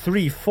 2,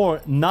 3,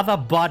 4 another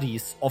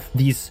bodies of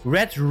these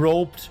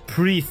red-robed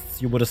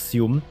priests, you would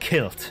assume,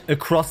 killed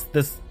across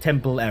this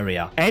temple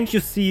area. And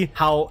you see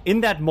how in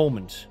that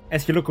moment,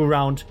 as you look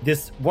around,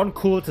 this one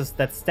cultist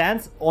that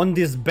stands on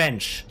this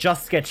bench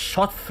just gets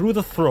shot through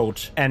the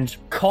throat and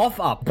cough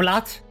up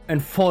blood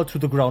and fall to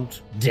the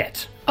ground dead.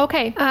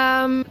 Okay.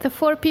 The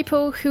 4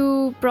 people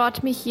who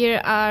brought me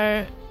here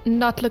are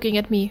not looking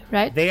at me,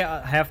 right? They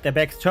have their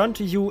backs turned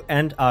to you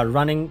and are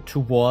running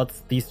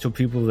towards these 2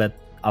 people that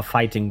are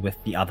fighting with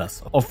the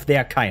others of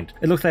their kind.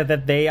 It looks like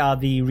that they are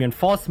the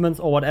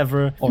reinforcements or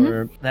whatever,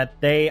 or that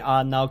they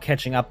are now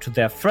catching up to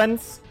their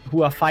friends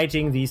who are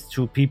fighting these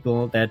 2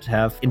 people that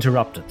have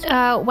interrupted.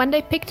 When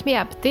they picked me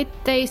up, did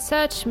they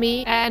search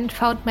me and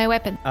found my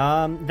weapon?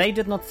 They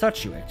did not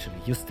search you, actually.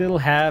 You still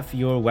have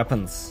your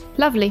weapons.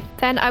 Lovely.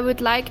 Then I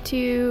would like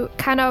to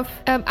kind of...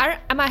 are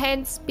my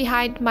hands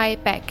behind my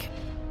back?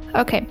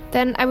 Okay.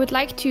 Then I would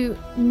like to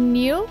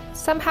kneel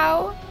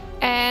somehow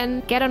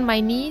and get on my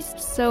knees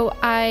so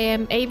I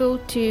am able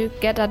to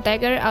get a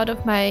dagger out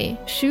of my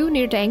shoe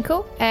near the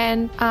ankle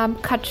and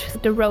cut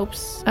the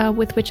ropes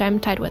with which I'm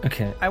tied with.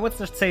 Okay. I would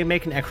just say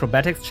make an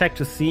acrobatics check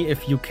to see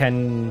if you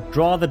can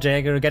draw the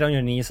dagger, get on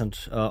your knees, and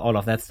all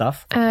of that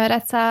stuff.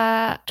 That's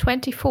a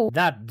 24.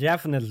 That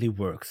definitely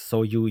works.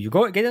 So you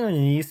go get on your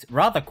knees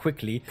rather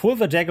quickly, pull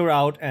the dagger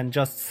out, and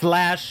just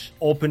slash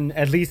open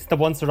at least the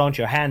ones around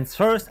your hands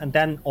first, and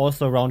then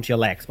also around your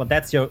legs. But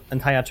that's your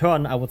entire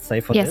turn, I would say,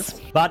 for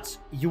this. But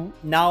you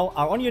now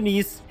are on your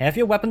knees, have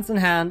your weapons in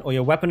hand or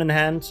your weapon in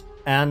hand,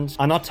 and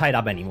are not tied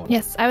up anymore.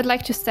 Yes, I would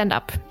like to stand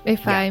up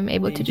if I'm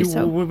able to do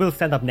so. We will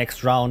stand up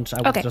next round,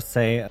 I would just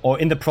say, or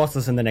in the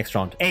process in the next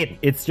round. Aiden,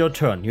 it's your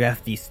turn. You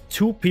have these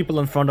 2 people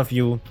in front of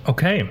you.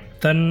 Okay,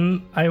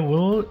 then I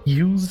will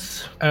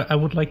use... I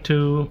would like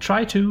to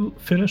try to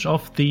finish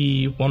off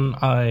the one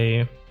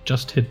I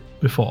just hit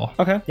before.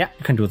 Okay, yeah,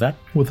 you can do that.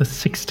 With a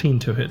 16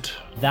 to hit.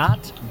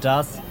 That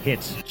does hit,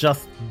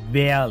 just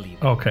barely.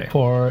 Okay,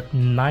 for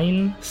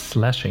 9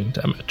 slashing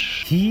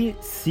damage. He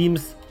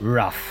seems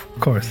rough.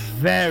 Of course.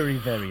 Very,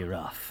 very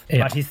rough.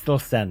 Yeah. But he's still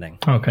standing.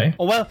 Okay.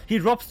 Oh, well, he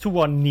drops to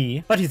one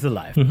knee, but he's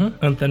alive.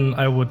 And then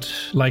I would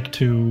like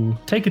to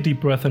take a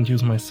deep breath and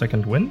use my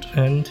second wind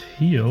and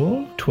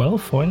heal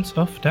 12 points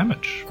of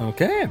damage.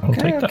 Okay, I'll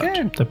take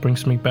that. That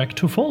brings me back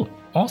to full.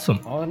 Awesome.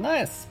 Oh,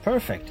 nice.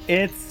 Perfect.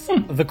 It's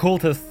the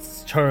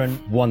cultist's turn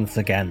once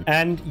again.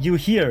 And you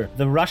hear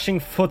the rushing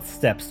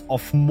footsteps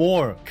of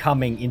more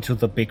coming into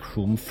the big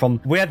room from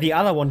where the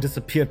other one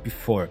disappeared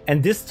before.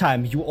 And this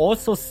time you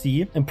also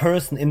see a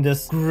person in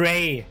this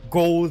gray,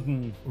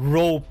 golden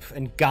robe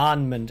and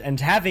garment and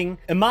having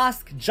a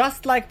mask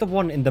just like the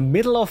one in the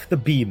middle of the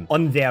beam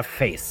on their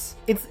face.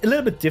 It's a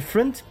little bit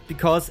different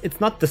because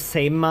it's not the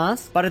same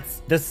mask, but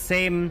it's the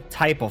same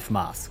type of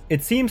mask.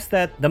 It seems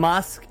that the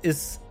mask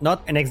is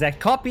not an exact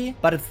copy,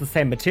 but it's the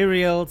same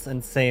materials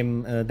and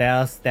same, there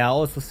are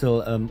also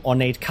still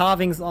ornate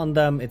carvings on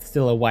them. It's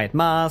still a white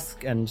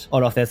mask and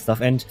all of that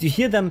stuff. And you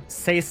hear them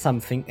say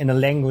something in a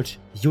language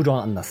you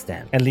don't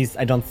understand. At least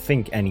I don't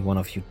think any one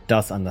of you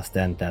does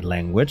understand that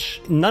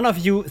language. None of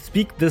you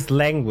speak this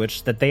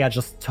language that they are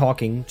just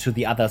talking to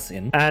the others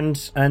in.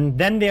 And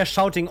then they are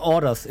shouting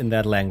orders in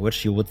that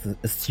language, you would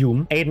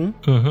assume. Aiden,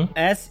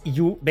 as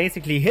you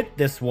basically hit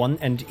this one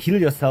and heal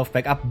yourself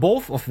back up,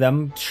 both of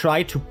them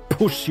try to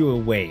push you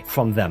away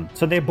from them.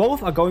 So they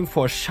both are going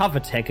for a shove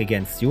attack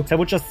against you. So I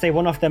would just say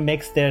one of them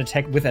makes their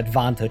attack with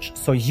advantage.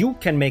 So you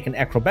can make an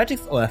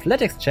acrobatics or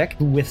athletics check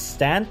to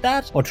withstand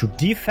that or to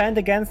defend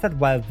against that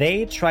while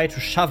they try to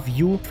shove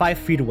you 5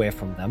 feet away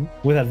from them.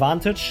 With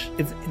advantage,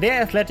 it's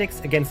their athletics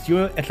against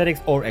your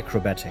athletics or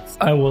acrobatics.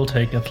 I will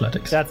take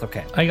athletics. That's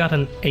okay. I got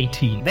an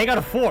 18. They got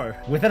a 4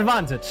 with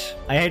advantage.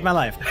 I hate my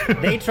life.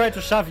 They try to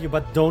shove you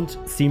but don't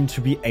seem to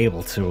be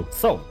able to.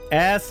 So,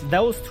 as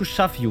those two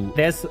shove you,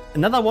 there's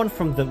another one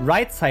from the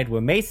right side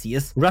where Macy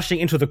is rushing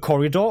into the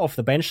corridor of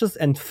the benches,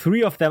 and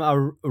 3 of them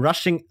are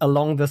rushing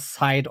along the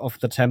side of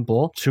the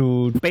temple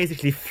to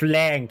basically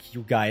flank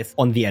you guys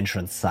on the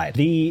entrance side.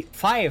 The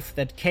 5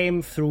 that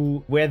came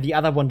through where the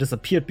other one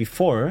disappeared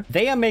before,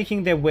 they are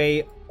making their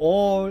way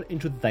all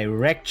into the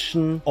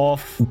direction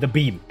of the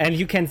beam. And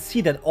you can see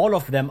that all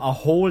of them are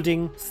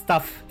holding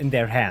stuff in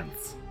their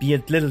hands, be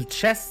it little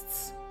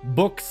chests,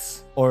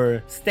 books,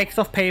 or stacks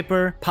of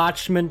paper,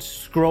 parchment,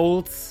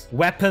 scrolls,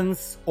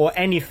 weapons, or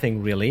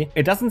anything really.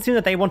 It doesn't seem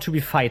that they want to be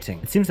fighting.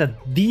 It seems that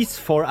these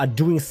 4 are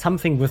doing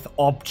something with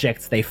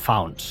objects they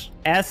found.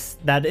 As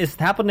that is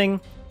happening,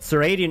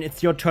 Seradian,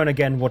 it's your turn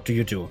again. What do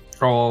you do?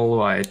 All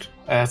right.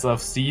 As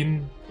I've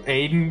seen,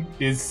 Aiden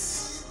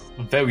is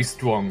a very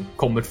strong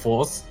combat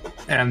force,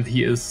 and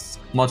he is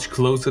much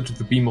closer to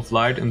the beam of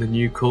light and the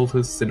new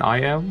cultists than I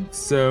am.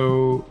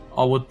 So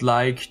I would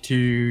like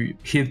to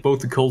hit both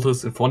the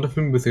cultists in front of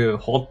him with a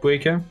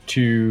Heartbreaker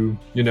to,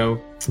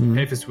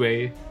 pave his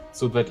way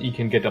so that he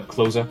can get up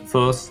closer.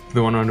 First,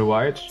 the one on the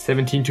right,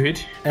 17 to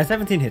hit.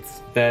 17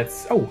 hits.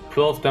 That's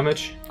 12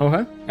 damage.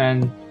 Okay.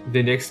 And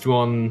the next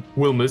one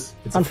will miss.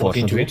 It's a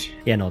 14 to hit.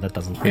 Yeah, no, that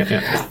doesn't work.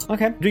 Yeah.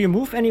 Okay. Do you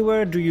move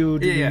anywhere? Do you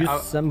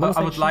use some bonus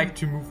I would action? like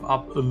to move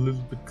up a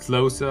little bit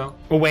closer.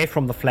 Away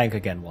from the flank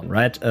again one,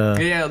 right?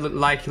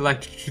 Like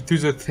to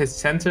the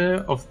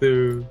center of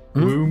the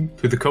room,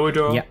 to the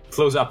corridor,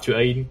 close up to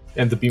Aiden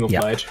and the beam of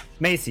light.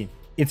 Macy,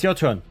 it's your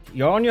turn.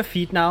 You're on your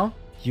feet now.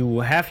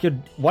 You have your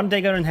one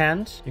dagger in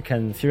hand. You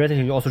can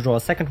theoretically also draw a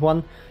second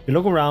one. You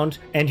look around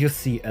and you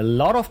see a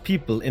lot of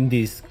people in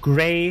these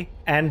gray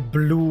and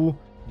blue,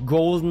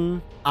 golden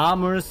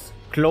armors,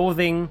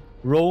 clothing,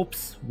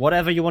 robes,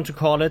 whatever you want to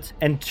call it,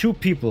 and 2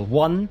 people,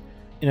 one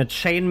in a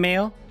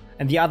chainmail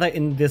and the other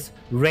in this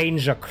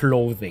ranger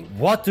clothing.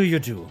 What do you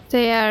do?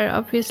 They are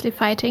obviously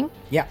fighting.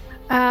 Yeah.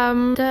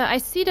 I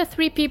see the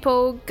 3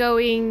 people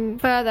going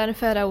further and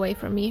further away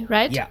from me,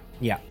 right? Yeah.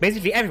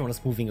 Basically, everyone is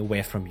moving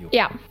away from you.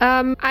 Yeah.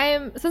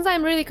 Since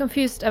I'm really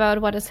confused about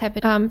what is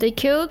happening. They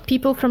killed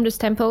people from this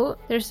temple.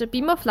 There's a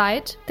beam of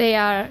light.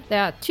 There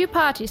are 2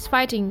 parties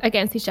fighting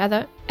against each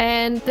other.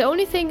 And the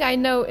only thing I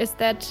know is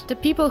that the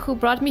people who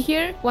brought me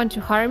here want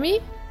to harm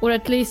me, or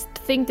at least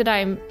think that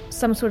I'm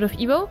some sort of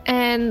evil.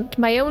 And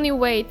my only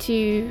way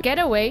to get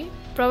away,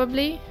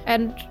 probably,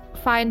 and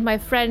find my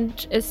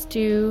friend is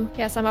to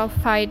somehow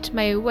fight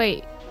my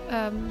way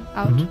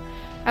out.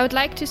 I would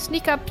like to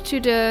sneak up to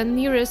the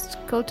nearest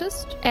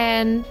cultist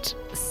and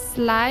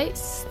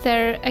slice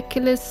their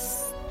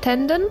Achilles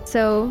tendon.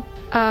 So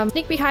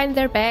sneak behind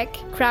their back,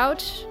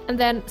 crouch, and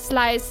then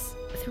slice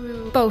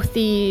through both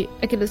the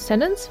Achilles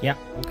tendons. Yeah,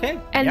 okay.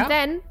 And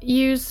then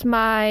use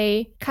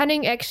my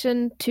cunning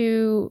action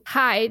to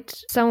hide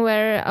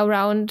somewhere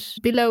around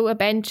below a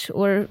bench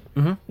or,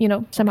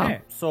 somehow. Okay,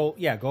 so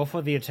go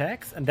for the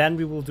attacks, and then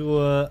we will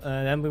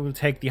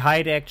take the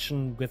hide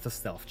action with a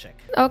stealth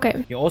check.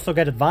 Okay. You also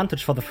get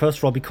advantage for the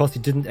first roll because he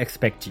didn't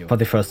expect you for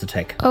the first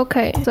attack.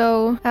 Okay,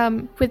 so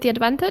with the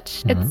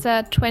advantage, it's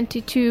a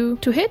 22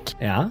 to hit.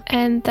 Yeah.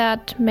 And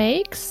that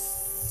makes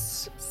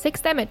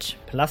 6 damage.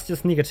 Plus your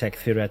sneak attack,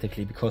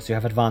 theoretically, because you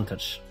have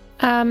advantage.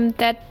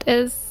 That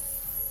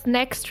is That's an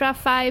extra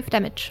 5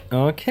 damage.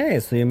 Okay,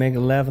 so you make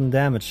 11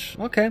 damage.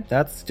 Okay,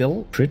 that's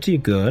still pretty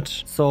good.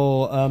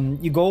 So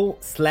you go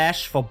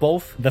slash for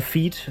both the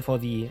feet, for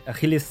the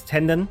Achilles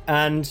tendon,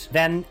 and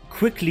then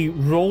quickly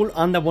roll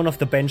under one of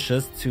the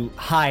benches to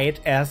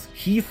hide as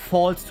he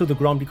falls to the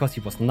ground because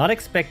he was not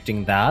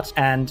expecting that,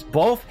 and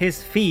both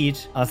his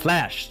feet are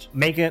slashed.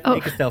 Make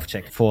a stealth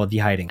check for the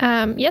hiding.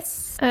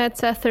 Yes,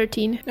 it's a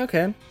 13.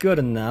 Okay, good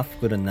enough.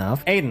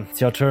 Aiden,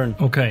 it's your turn.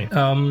 Okay.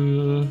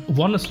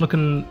 One is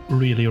looking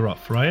really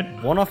rough, right?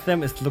 One of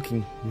them is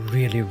looking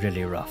really,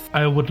 really rough.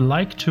 I would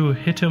like to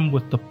hit him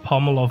with the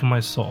pommel of my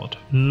sword.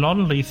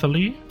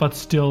 Non-lethally, but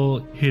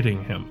still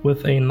hitting him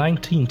with a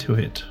 19 to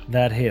hit.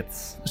 That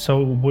hits.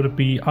 So would it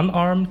be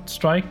unarmed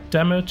strike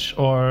damage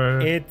or...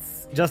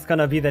 It's just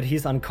gonna be that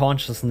he's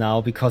unconscious now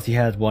because he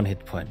had 1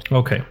 hit point.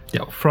 Okay,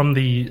 yeah. From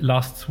the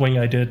last swing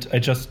I did, I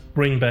just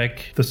bring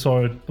back the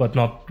sword, but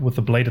not with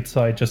the bladed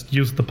side. Just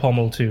use the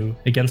pommel to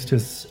against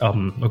his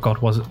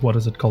what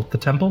is it called? The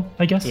temple,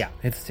 I guess. Yeah,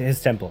 it's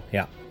his temple.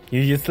 Yeah,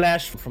 you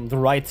slash from the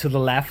right to the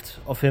left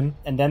of him,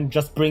 and then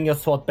just bring your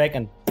sword back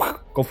and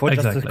go for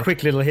just a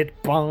quick little hit,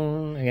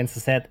 bang, against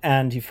his head,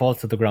 and he falls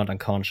to the ground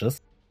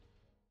unconscious.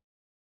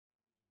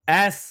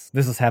 As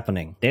this is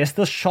happening, there's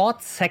this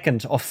short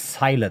second of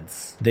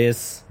silence,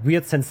 this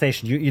weird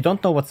sensation. You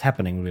don't know what's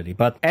happening really,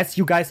 but as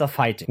you guys are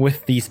fighting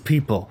with these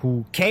people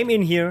who came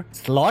in here,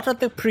 slaughtered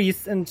the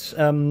priests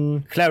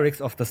and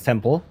clerics of this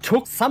temple,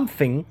 took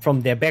something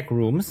from their back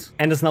rooms,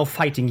 and is now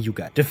fighting you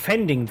guys,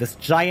 defending this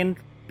giant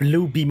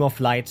blue beam of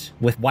light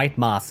with white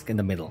mask in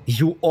the middle.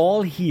 You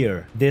all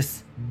hear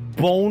this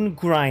bone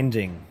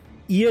grinding,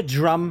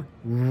 eardrum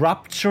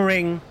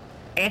rupturing,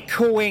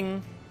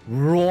 echoing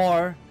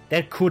roar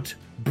that could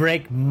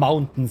break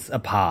mountains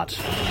apart.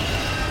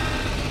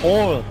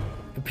 All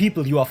the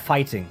people you are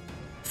fighting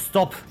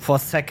stop for a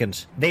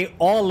second. They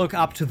all look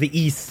up to the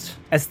east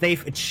as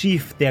they've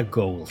achieved their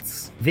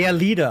goals. Their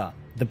leader,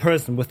 the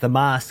person with the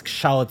mask,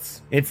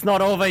 shouts, "It's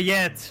not over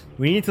yet.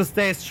 We need to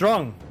stay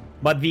strong.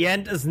 But the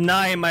end is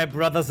nigh, my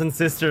brothers and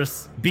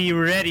sisters. Be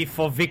ready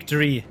for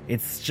victory.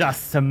 It's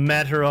just a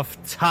matter of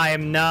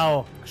time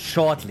now."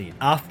 Shortly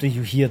after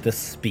you hear this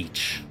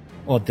speech,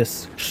 or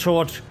this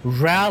short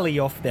rally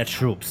of their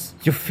troops,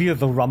 you feel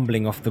the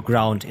rumbling of the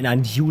ground in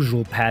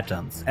unusual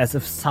patterns, as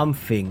if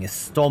something is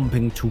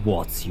stomping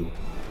towards you.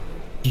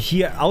 You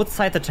hear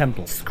outside the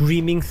temple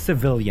screaming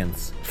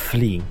civilians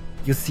fleeing.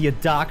 You see a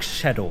dark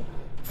shadow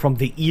from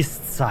the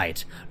east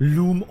side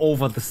loom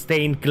over the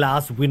stained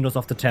glass windows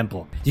of the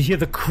temple. You hear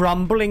the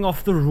crumbling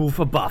of the roof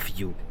above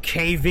you,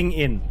 caving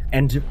in,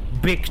 and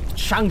big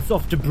chunks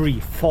of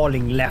debris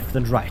falling left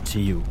and right to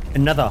you.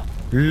 Another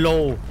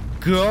low,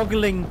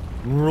 gurgling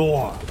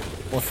roar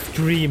or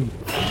scream.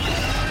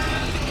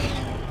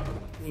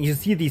 You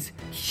see these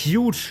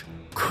huge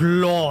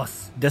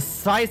claws, the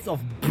size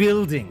of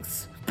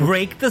buildings,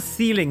 break the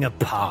ceiling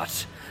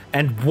apart,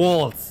 and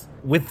walls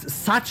with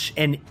such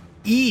an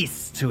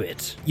ease to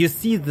it. You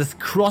see this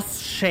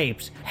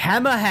cross-shaped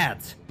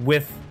hammerhead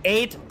with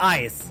 8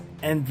 eyes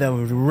and the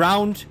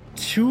round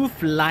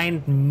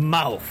tooth-lined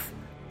mouth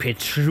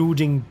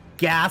protruding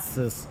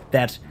gases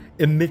that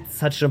emit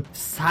such a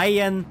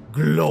cyan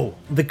glow.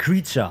 The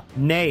creature,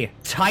 nay,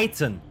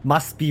 Titan,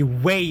 must be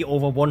way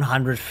over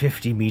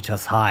 150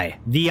 meters high.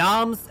 The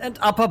arms and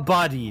upper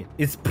body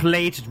is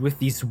plated with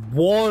these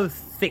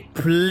wall-thick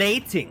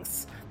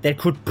platings that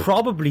could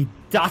probably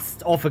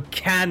dust off a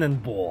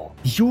cannonball.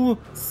 You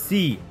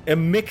see a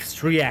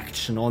mixed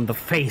reaction on the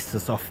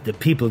faces of the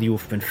people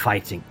you've been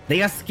fighting.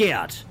 They are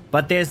scared,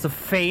 but there's a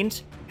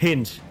faint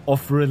hint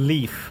of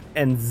relief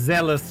and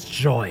zealous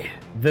joy.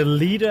 The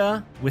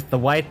leader with the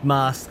white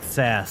mask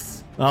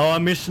says, "Our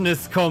mission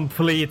is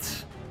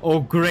complete, O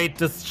great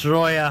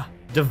destroyer.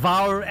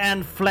 Devour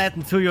and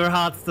flatten to your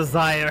heart's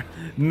desire.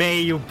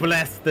 May you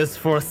bless this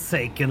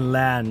forsaken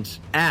land."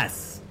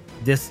 As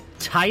this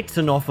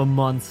titan of a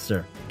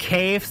monster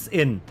caves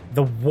in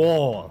the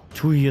wall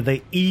to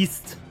the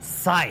east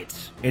side,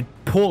 it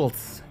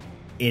pulls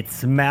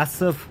its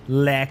massive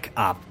leg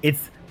up.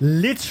 It's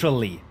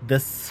literally the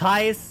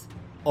size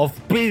of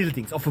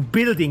buildings, of a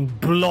building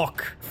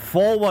block,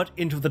 forward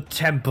into the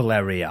temple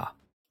area.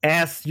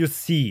 As you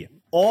see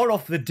all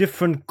of the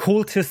different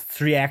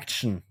cultists'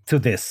 reaction to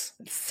this,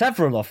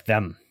 several of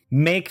them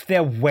make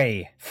their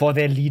way for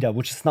their leader,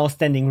 which is now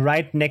standing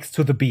right next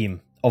to the beam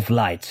of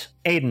light.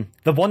 Aiden,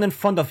 the one in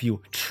front of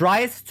you,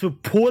 tries to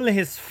pull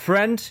his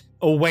friend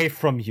away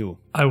from you.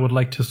 I would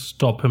like to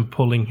stop him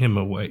pulling him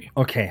away.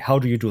 Okay, how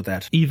do you do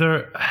that?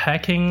 Either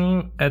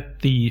hacking at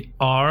the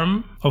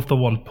arm of the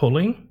one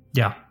pulling.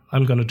 Yeah,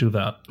 I'm gonna do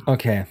that.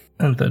 Okay.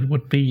 And that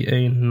would be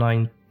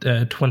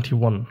a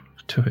 21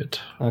 to hit.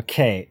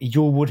 Okay,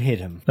 you would hit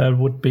him. That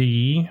would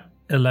be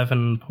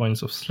 11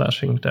 points of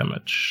slashing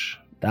damage.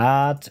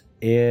 That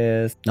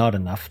is not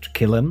enough to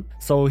kill him.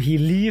 So he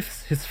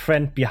leaves his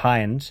friend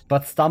behind,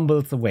 but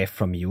stumbles away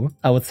from you.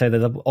 I would say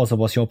that also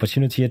was your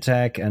opportunity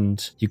attack,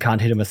 and you can't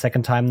hit him a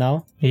second time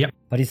now. Yeah.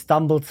 But he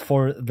stumbles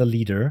for the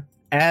leader.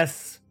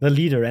 As the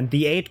leader and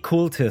the 8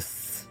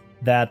 cultists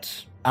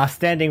that are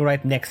standing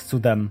right next to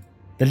them,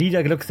 The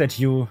leader looks at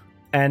you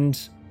and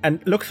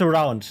looks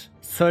around,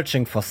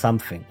 searching for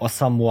something or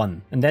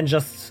someone, and then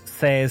just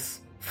says,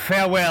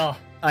 "Farewell,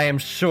 I am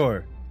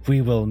sure we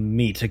will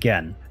meet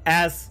again."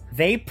 As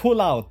they pull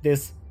out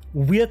this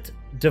weird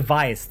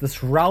device,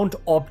 this round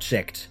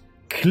object,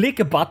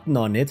 click a button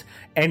on it,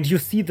 and you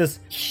see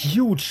this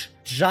huge,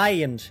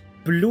 giant,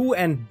 blue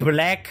and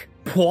black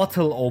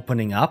portal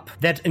opening up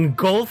that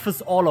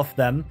engulfs all of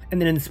them,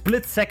 and in a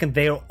split second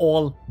they are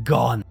all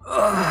gone.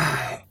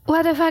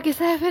 What the fuck is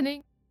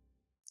happening?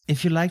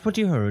 If you liked what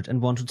you heard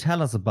and want to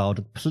tell us about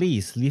it,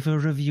 please leave a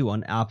review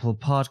on Apple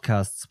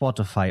Podcasts,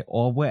 Spotify,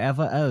 or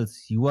wherever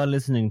else you are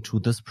listening to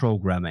this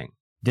programming.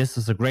 This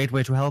is a great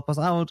way to help us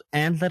out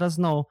and let us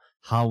know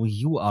how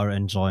you are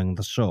enjoying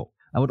the show.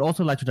 I would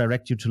also like to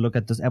direct you to look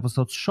at this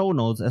episode's show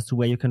notes as to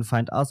where you can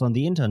find us on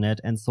the internet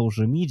and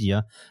social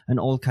media and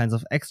all kinds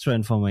of extra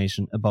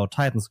information about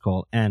Titan's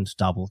Call and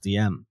Double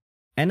DM.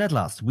 And at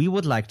last, we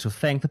would like to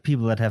thank the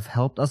people that have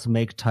helped us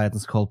make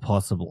Titan's Call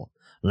possible,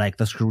 like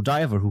the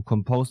Screwdriver who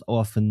composed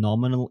our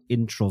phenomenal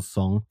intro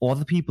song, or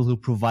the people who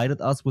provided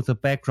us with the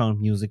background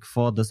music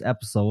for this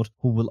episode,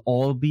 who will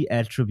all be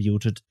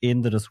attributed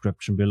in the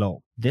description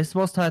below. This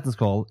was Titan's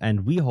Call,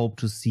 and we hope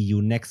to see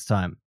you next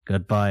time.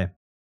 Goodbye.